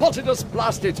spotted us,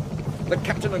 blast it! The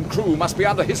captain and crew must be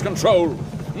under his control.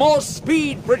 More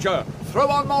speed, Bridger! Throw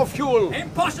on more fuel!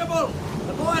 Impossible!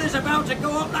 The boiler's about to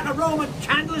go up like a Roman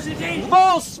candle as it is!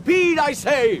 More speed, I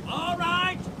say! All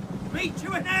right! Meet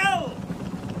you in hell!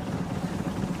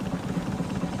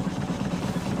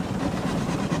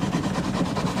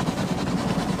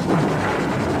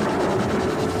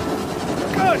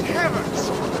 Good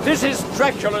heavens! This is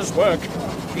Dracula's work.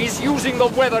 He's using the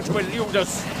weather to elude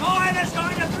us. The boiler's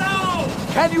going to blow!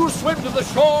 Can you swim to the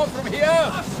shore from here?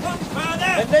 I'll swim further!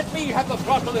 Then let me have the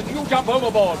throttle and you jump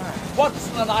overboard.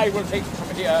 Watson and I will take it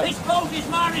from here. This boat is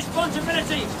my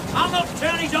responsibility. I'll not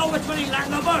turn it over to any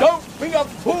landlubber. Don't be a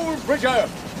fool, Bridger.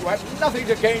 You have nothing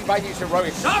to gain by these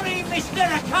heroics. Sorry, mister,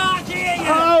 I can't hear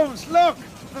you. Holmes, look!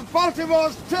 The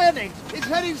Baltimore's turning. It's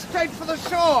heading straight for the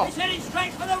shore. It's heading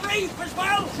straight for the reef as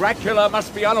well. Dracula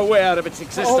must be unaware of its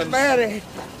existence. Oh, Mary!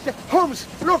 Holmes,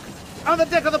 look! On the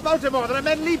deck of the Baltimore, there are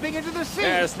men leaping into the sea.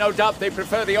 Yes, no doubt they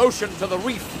prefer the ocean to the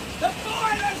reef. The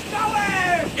boiler's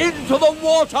going! Into the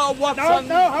water, Watson!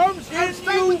 No, Holmes! In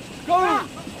you go!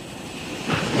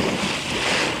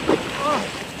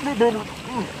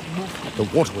 The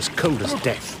water was cold as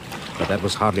death, but that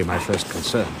was hardly my first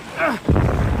concern.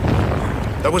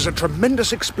 There was a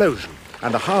tremendous explosion,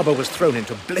 and the harbour was thrown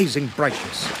into blazing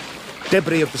brightness.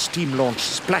 Debris of the steam launch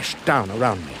splashed down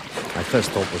around me. My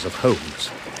first thought was of Holmes.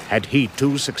 Had he,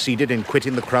 too, succeeded in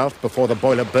quitting the craft before the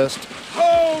boiler burst?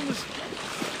 Holmes!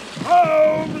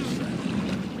 Holmes!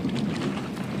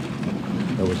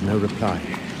 There was no reply,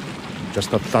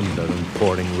 just the thunder and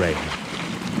pouring rain.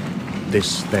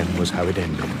 This, then, was how it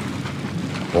ended.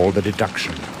 All the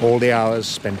deduction, all the hours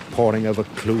spent poring over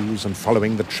clues and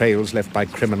following the trails left by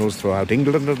criminals throughout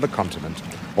England and the continent,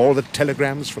 all the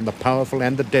telegrams from the powerful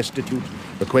and the destitute,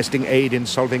 requesting aid in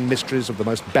solving mysteries of the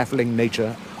most baffling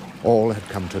nature, all had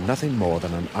come to nothing more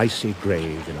than an icy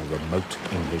grave in a remote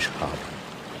English harbour.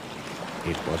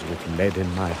 It was with lead in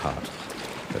my heart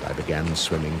that I began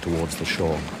swimming towards the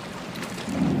shore.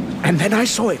 And then I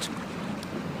saw it!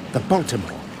 The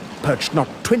Baltimore, perched not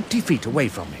 20 feet away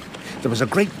from me. There was a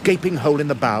great gaping hole in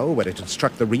the bow where it had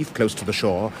struck the reef close to the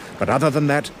shore, but other than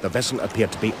that, the vessel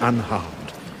appeared to be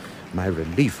unharmed. My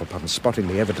relief upon spotting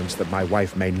the evidence that my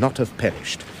wife may not have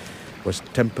perished was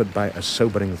tempered by a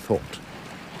sobering thought.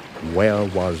 Where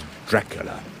was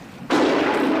Dracula?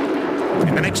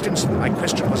 In the next instant, my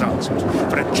question was answered,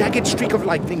 for a jagged streak of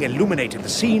lightning illuminated the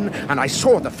scene, and I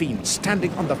saw the fiend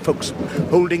standing on the forecastle,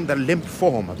 holding the limp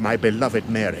form of my beloved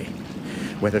Mary.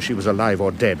 Whether she was alive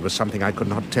or dead was something I could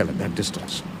not tell at that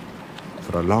distance.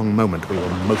 For a long moment we were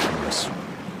motionless,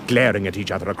 glaring at each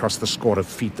other across the score of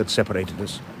feet that separated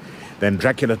us. Then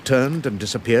Dracula turned and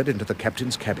disappeared into the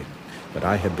captain's cabin. That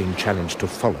I had been challenged to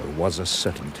follow was a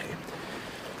certainty.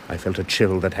 I felt a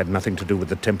chill that had nothing to do with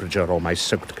the temperature or my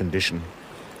soaked condition.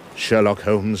 Sherlock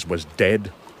Holmes was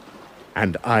dead,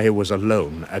 and I was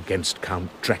alone against Count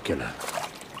Dracula.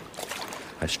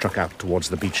 I struck out towards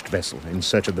the beached vessel in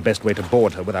search of the best way to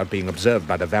board her without being observed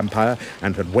by the vampire,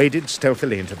 and had waded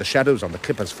stealthily into the shadows on the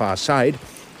clipper's far side,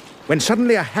 when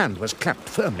suddenly a hand was clapped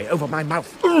firmly over my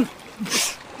mouth.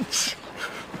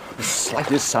 The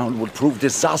slightest sound would prove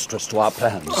disastrous to our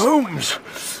plans. Holmes!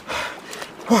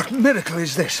 What miracle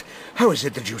is this? How is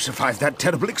it that you survived that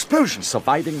terrible explosion?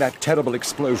 Surviving that terrible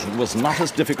explosion was not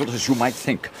as difficult as you might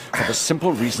think, for the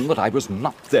simple reason that I was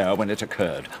not there when it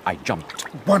occurred. I jumped.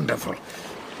 Wonderful.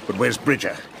 But where's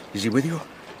Bridger? Is he with you?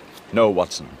 No,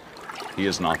 Watson. He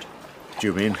is not. Do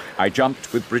you mean? I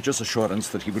jumped with Bridger's assurance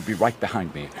that he would be right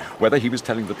behind me. Whether he was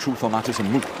telling the truth or not is a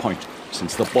moot point,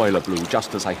 since the boiler blew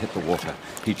just as I hit the water.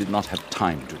 He did not have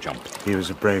time to jump. He was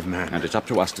a brave man. And it's up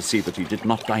to us to see that he did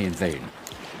not die in vain.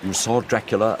 You saw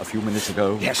Dracula a few minutes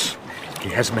ago? Yes. He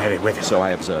has Mary with him. So I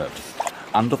observed.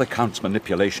 Under the Count's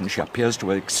manipulation, she appears to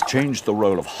have exchanged the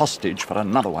role of hostage for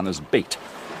another one as bait.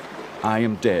 I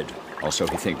am dead, or so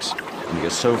he thinks, and he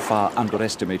has so far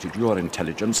underestimated your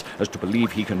intelligence as to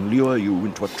believe he can lure you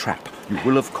into a trap. You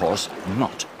will, of course,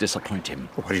 not disappoint him.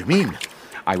 What do you mean?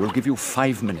 I will give you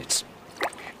 5 minutes.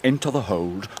 Enter the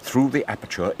hold through the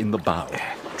aperture in the bow.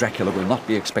 Dracula will not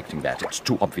be expecting that. It's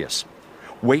too obvious.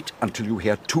 Wait until you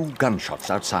hear 2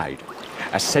 gunshots outside.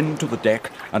 Ascend to the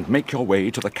deck and make your way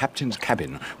to the captain's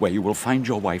cabin, where you will find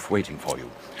your wife waiting for you.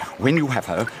 When you have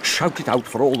her, shout it out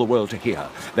for all the world to hear.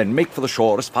 Then make for the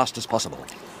shore as fast as possible.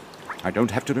 I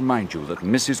don't have to remind you that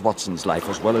Mrs. Watson's life,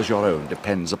 as well as your own,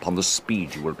 depends upon the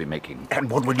speed you will be making. And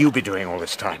what will you be doing all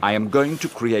this time? I am going to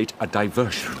create a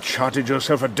diversion. You charted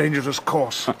yourself a dangerous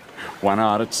course. 1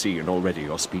 hour at sea, and already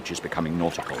your speech is becoming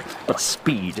nautical. But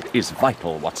speed is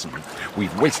vital, Watson.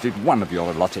 We've wasted one of your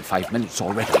allotted 5 minutes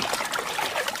already.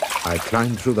 I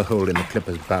climbed through the hole in the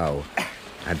clipper's bow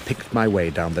and picked my way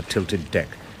down the tilted deck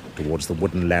towards the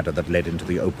wooden ladder that led into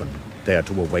the open, there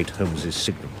to await Holmes's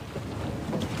signal.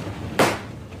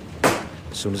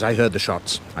 As soon as I heard the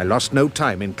shots, I lost no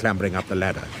time in clambering up the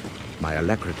ladder. My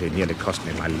alacrity nearly cost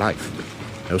me my life.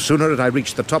 No sooner had I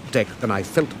reached the top deck than I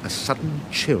felt a sudden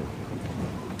chill.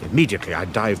 Immediately I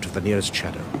dived to the nearest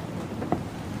shadow.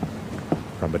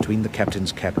 From between the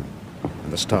captain's cabin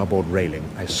and the starboard railing,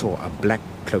 I saw a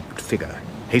black-cloaked figure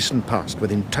hasten past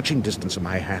within touching distance of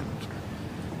my hand.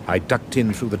 I ducked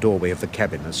in through the doorway of the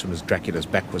cabin as soon as Dracula's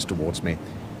back was towards me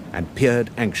and peered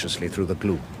anxiously through the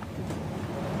gloom.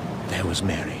 There was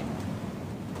Mary.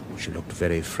 She looked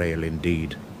very frail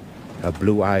indeed. Her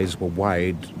blue eyes were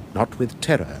wide, not with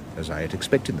terror, as I had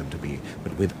expected them to be,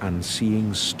 but with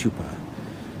unseeing stupor.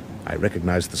 I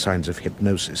recognized the signs of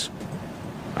hypnosis.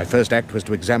 My first act was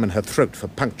to examine her throat for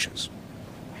punctures.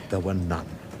 There were none.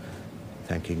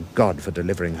 Thanking God for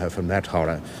delivering her from that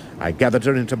horror, I gathered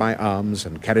her into my arms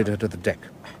and carried her to the deck.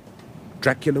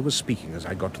 Dracula was speaking as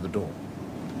I got to the door.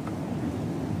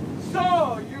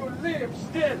 So, you live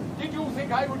still. Did you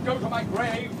think I would go to my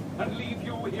grave and leave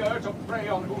you here to prey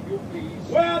on whom you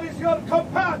please? Where is your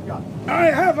companion? I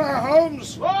have her,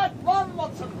 Holmes. What? Run,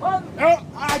 Watson, run! No,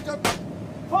 I don't...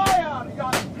 Fire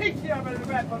your pitiable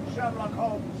weapon, Sherlock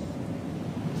Holmes.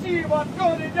 See what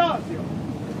good it does you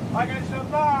against a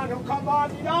man who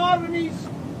commanded armies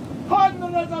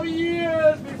hundreds of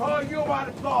years before you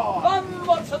were born. Run,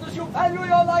 Watson, as you value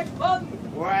your life, run!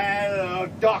 Well,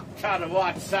 Dr.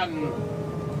 Watson.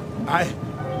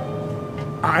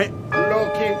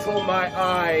 Look into my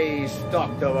eyes,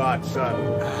 Dr.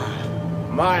 Watson.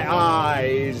 My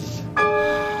eyes.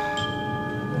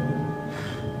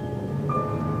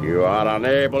 You are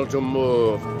unable to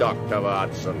move, Dr.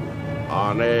 Watson.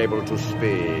 Unable to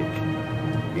speak.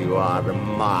 You are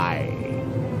mine.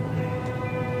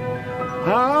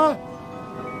 Huh?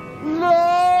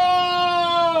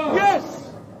 No! Yes!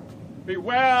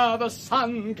 Beware the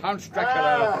sun, Count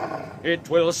Dracula. It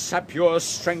will sap your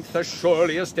strength as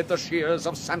surely as did the shears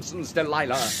of Samson's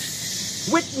Delilah.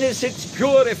 Witness its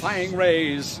purifying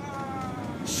rays.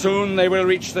 Soon they will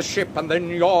reach the ship, and then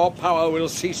your power will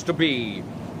cease to be.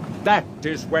 That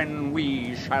is when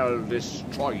we shall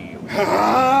destroy you.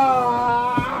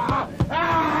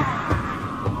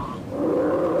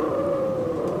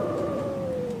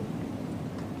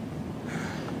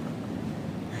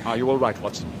 Are you all right,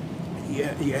 Watson?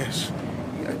 Yes.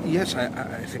 Yes,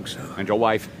 I think so. And your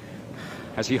wife?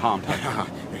 Has he harmed her?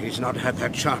 He's not had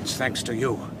that chance, thanks to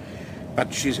you.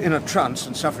 But she's in a trance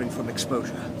and suffering from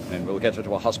exposure. Then we'll get her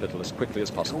to a hospital as quickly as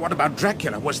possible. What about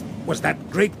Dracula? Was that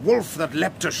great wolf that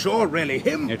leapt ashore really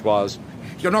him? It was.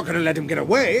 You're not going to let him get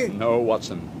away? No,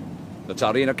 Watson. The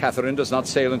Tsarina Catherine does not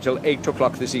sail until 8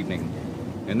 o'clock this evening.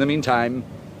 In the meantime,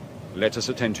 let us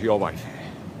attend to your wife.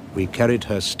 We carried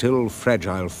her still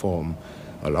fragile form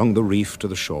along the reef to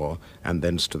the shore and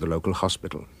thence to the local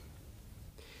hospital.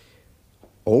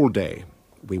 All day,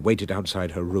 we waited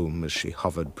outside her room as she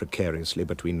hovered precariously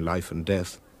between life and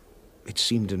death. It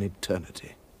seemed an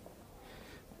eternity.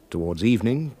 Towards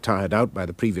evening, tired out by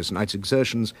the previous night's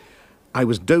exertions, I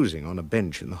was dozing on a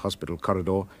bench in the hospital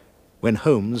corridor when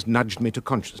Holmes nudged me to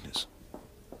consciousness.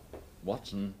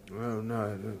 Watson? Oh,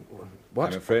 no.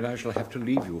 What? I'm afraid I shall have to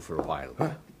leave you for a while.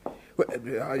 Huh?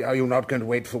 Are you not going to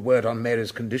wait for word on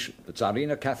Mary's condition? The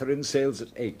Tsarina Catherine sails at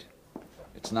 8.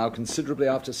 It's now considerably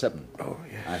after 7. Oh,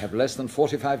 yes. I have less than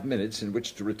 45 minutes in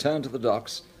which to return to the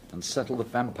docks and settle the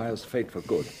vampire's fate for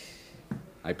good.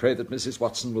 I pray that Mrs.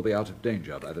 Watson will be out of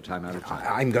danger by the time I return.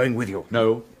 I'm going with you.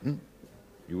 No.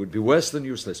 You would be worse than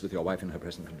useless with your wife in her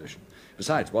present condition.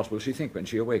 Besides, what will she think when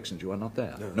she awakes and you are not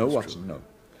there? No, Watson, no.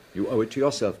 You owe it to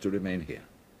yourself to remain here.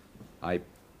 I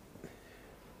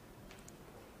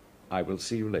will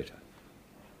see you later.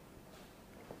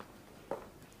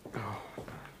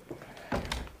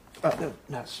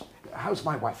 Nurse, how's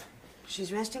my wife?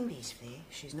 She's resting peacefully.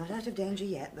 She's not out of danger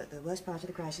yet, but the worst part of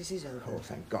the crisis is over. Oh,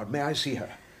 thank God. May I see her?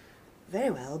 Very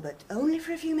well, but only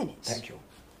for a few minutes. Thank you.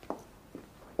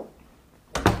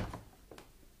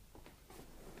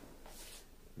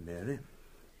 Mary?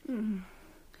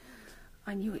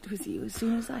 I knew it was you as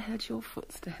soon as I heard your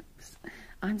footsteps.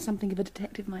 I'm something of a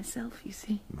detective myself, you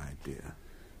see. My dear.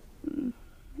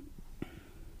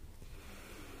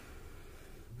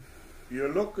 You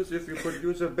look as if you could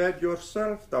use a bed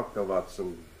yourself, Dr.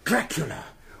 Watson. Dracula!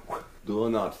 Do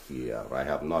not fear. I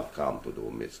have not come to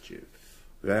do mischief.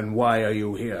 Then why are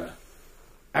you here?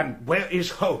 And where is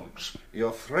Holmes?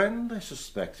 Your friend, I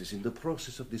suspect, is in the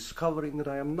process of discovering that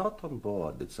I am not on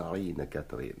board the Tsarina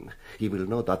Catherine. He will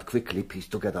no doubt quickly piece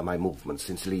together my movements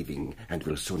since leaving, and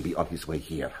will soon be on his way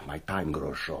here. My time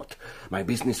grows short. My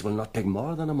business will not take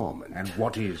more than a moment. And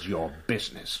what is your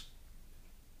business?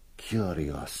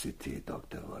 Curiosity,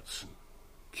 Dr. Watson.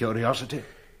 Curiosity?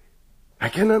 I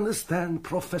can understand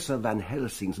Professor Van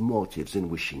Helsing's motives in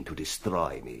wishing to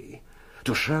destroy me.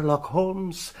 To Sherlock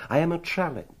Holmes, I am a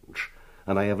challenge,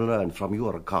 and I have learned from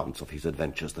your accounts of his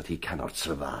adventures that he cannot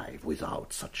survive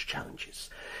without such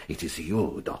challenges. It is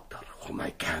you, Doctor, whom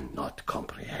I cannot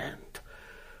comprehend.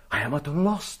 I am at a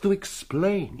loss to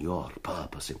explain your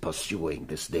purpose in pursuing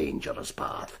this dangerous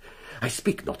path. I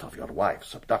speak not of your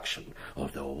wife's abduction,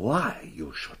 although why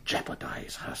you should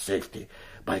jeopardize her safety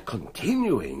by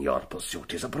continuing your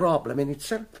pursuit is a problem in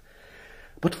itself.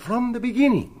 But from the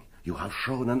beginning, you have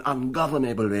shown an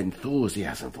ungovernable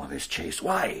enthusiasm for this chase.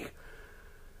 Why?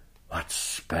 What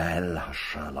spell has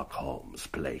Sherlock Holmes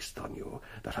placed on you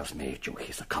that has made you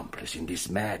his accomplice in this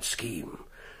mad scheme?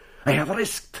 I have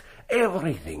risked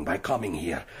everything by coming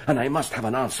here, and I must have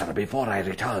an answer before I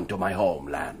return to my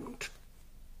homeland.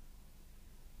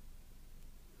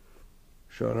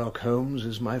 Sherlock Holmes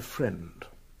is my friend.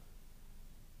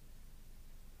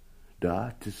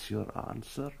 That is your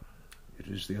answer? It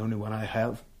is the only one I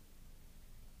have.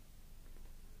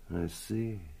 I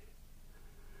see.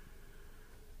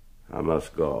 I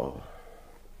must go.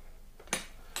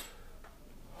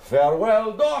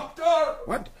 Farewell, Doctor!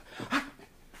 What?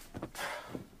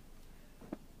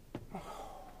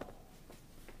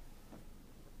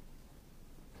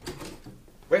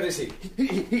 Where is he?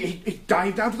 He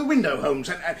dived out of the window,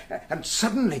 Holmes, and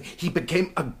suddenly he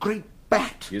became a great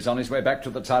bat. He is on his way back to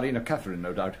the Tsarina Catherine,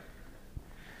 no doubt.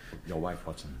 Your wife,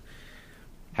 Watson.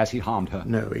 Has he harmed her?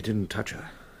 No, he didn't touch her.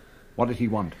 What did he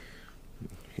want?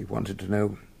 He wanted to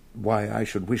know why I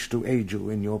should wish to aid you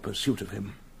in your pursuit of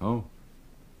him. Oh.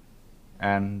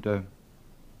 And,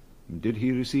 did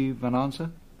he receive an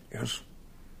answer? Yes.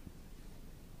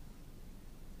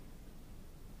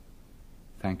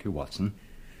 Thank you, Watson.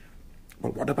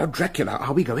 Well, what about Dracula?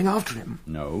 Are we going after him?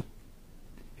 No.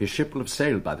 His ship will have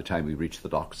sailed by the time we reach the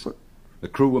docks. The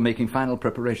crew were making final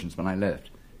preparations when I left.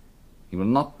 He will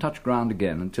not touch ground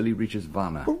again until he reaches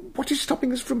Varna. Well, what is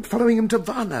stopping us from following him to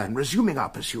Varna and resuming our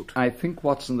pursuit? I think,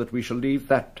 Watson, that we shall leave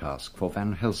that task for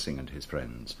Van Helsing and his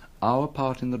friends. Our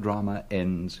part in the drama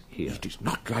ends here. It is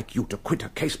not like you to quit a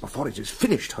case before it is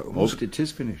finished, Holmes. Oh, it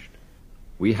is finished.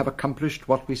 We have accomplished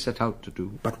what we set out to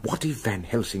do. But what if Van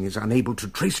Helsing is unable to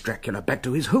trace Dracula back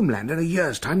to his homeland in a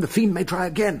year's time? The fiend may try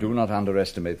again. Do not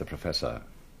underestimate the Professor.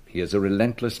 He is a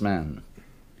relentless man.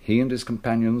 He and his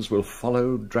companions will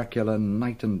follow Dracula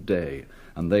night and day,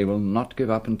 and they will not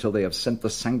give up until they have sent the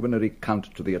sanguinary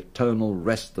Count to the eternal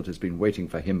rest that has been waiting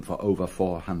for him for over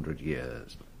 400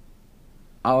 years.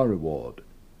 Our reward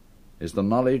is the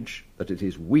knowledge that it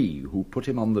is we who put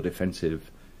him on the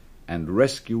defensive and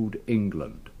rescued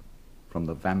England from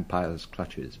the vampire's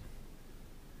clutches.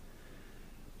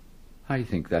 I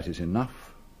think that is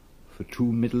enough for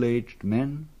two middle-aged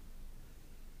men.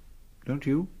 Don't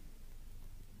you?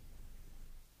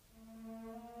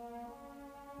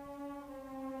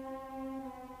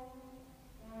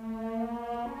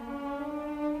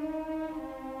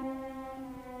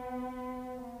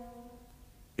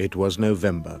 It was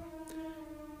November,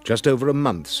 just over a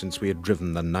month since we had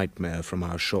driven the nightmare from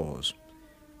our shores.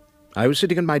 I was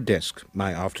sitting at my desk,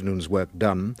 my afternoon's work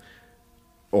done,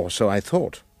 or so I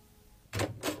thought.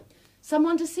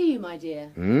 Someone to see you, my dear.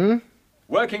 Hmm?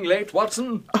 Working late,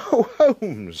 Watson? Oh,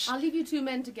 Holmes! I'll leave you two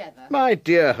men together. My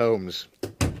dear Holmes,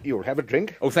 you'll have a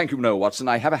drink? Oh, thank you, no, Watson.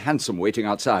 I have a hansom waiting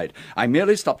outside. I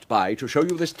merely stopped by to show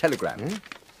you this telegram. Hmm?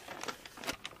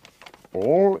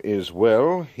 All is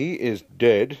well. He is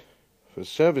dead. For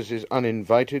services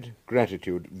uninvited,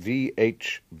 gratitude.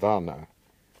 V.H. Varna.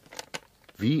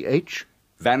 V.H.?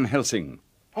 Van Helsing.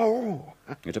 Oh!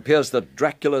 It appears that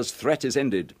Dracula's threat is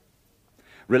ended.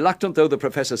 Reluctant though the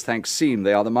Professor's thanks seem,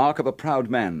 they are the mark of a proud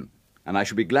man, and I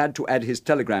shall be glad to add his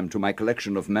telegram to my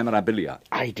collection of memorabilia.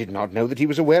 I did not know that he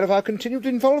was aware of our continued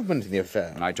involvement in the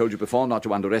affair. I told you before not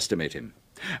to underestimate him.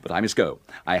 But I must go.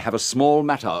 I have a small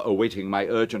matter awaiting my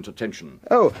urgent attention.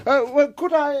 Oh, well,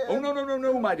 could I... Oh,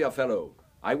 no, my dear fellow.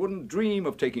 I wouldn't dream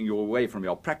of taking you away from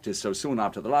your practice so soon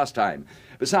after the last time.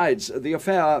 Besides, the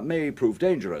affair may prove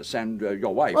dangerous, and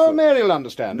your wife... Oh, Mary'll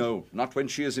understand. No, not when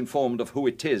she is informed of who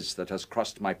it is that has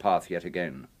crossed my path yet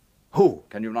again. Who?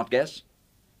 Can you not guess?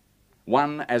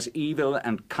 One as evil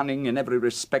and cunning in every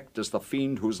respect as the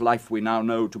fiend whose life we now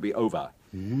know to be over.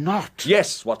 Not?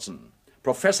 Yes, Watson.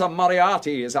 Professor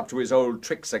Moriarty is up to his old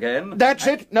tricks again. That's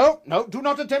it. No, no, do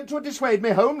not attempt to dissuade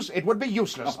me, Holmes. It would be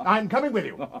useless. I'm coming with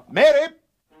you. Mary!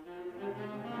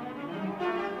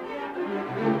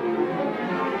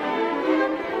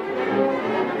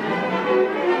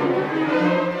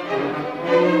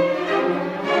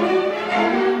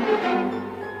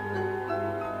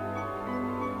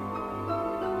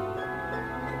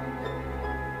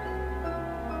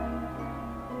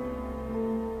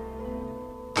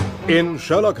 In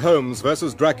Sherlock Holmes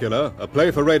vs. Dracula, a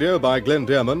play for radio by Glenn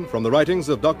Dearman from the writings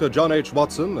of Dr. John H.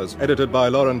 Watson as edited by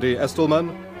Lauren D.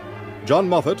 Estelman, John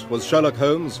Moffat was Sherlock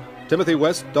Holmes, Timothy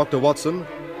West, Dr. Watson,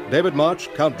 David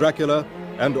March, Count Dracula,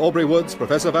 and Aubrey Woods,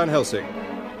 Professor Van Helsing.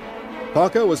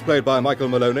 Parker was played by Michael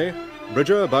Maloney,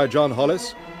 Bridger by John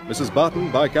Hollis, Mrs.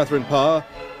 Barton by Catherine Parr,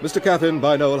 Mr. Caffin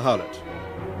by Noel Howlett.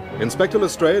 Inspector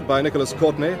Lestrade by Nicholas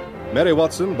Courtney, Mary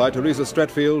Watson by Teresa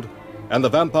Stretfield, and The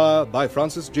Vampire by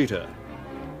Francis Jeter.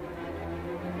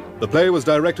 The play was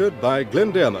directed by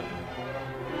Glenn Dearman.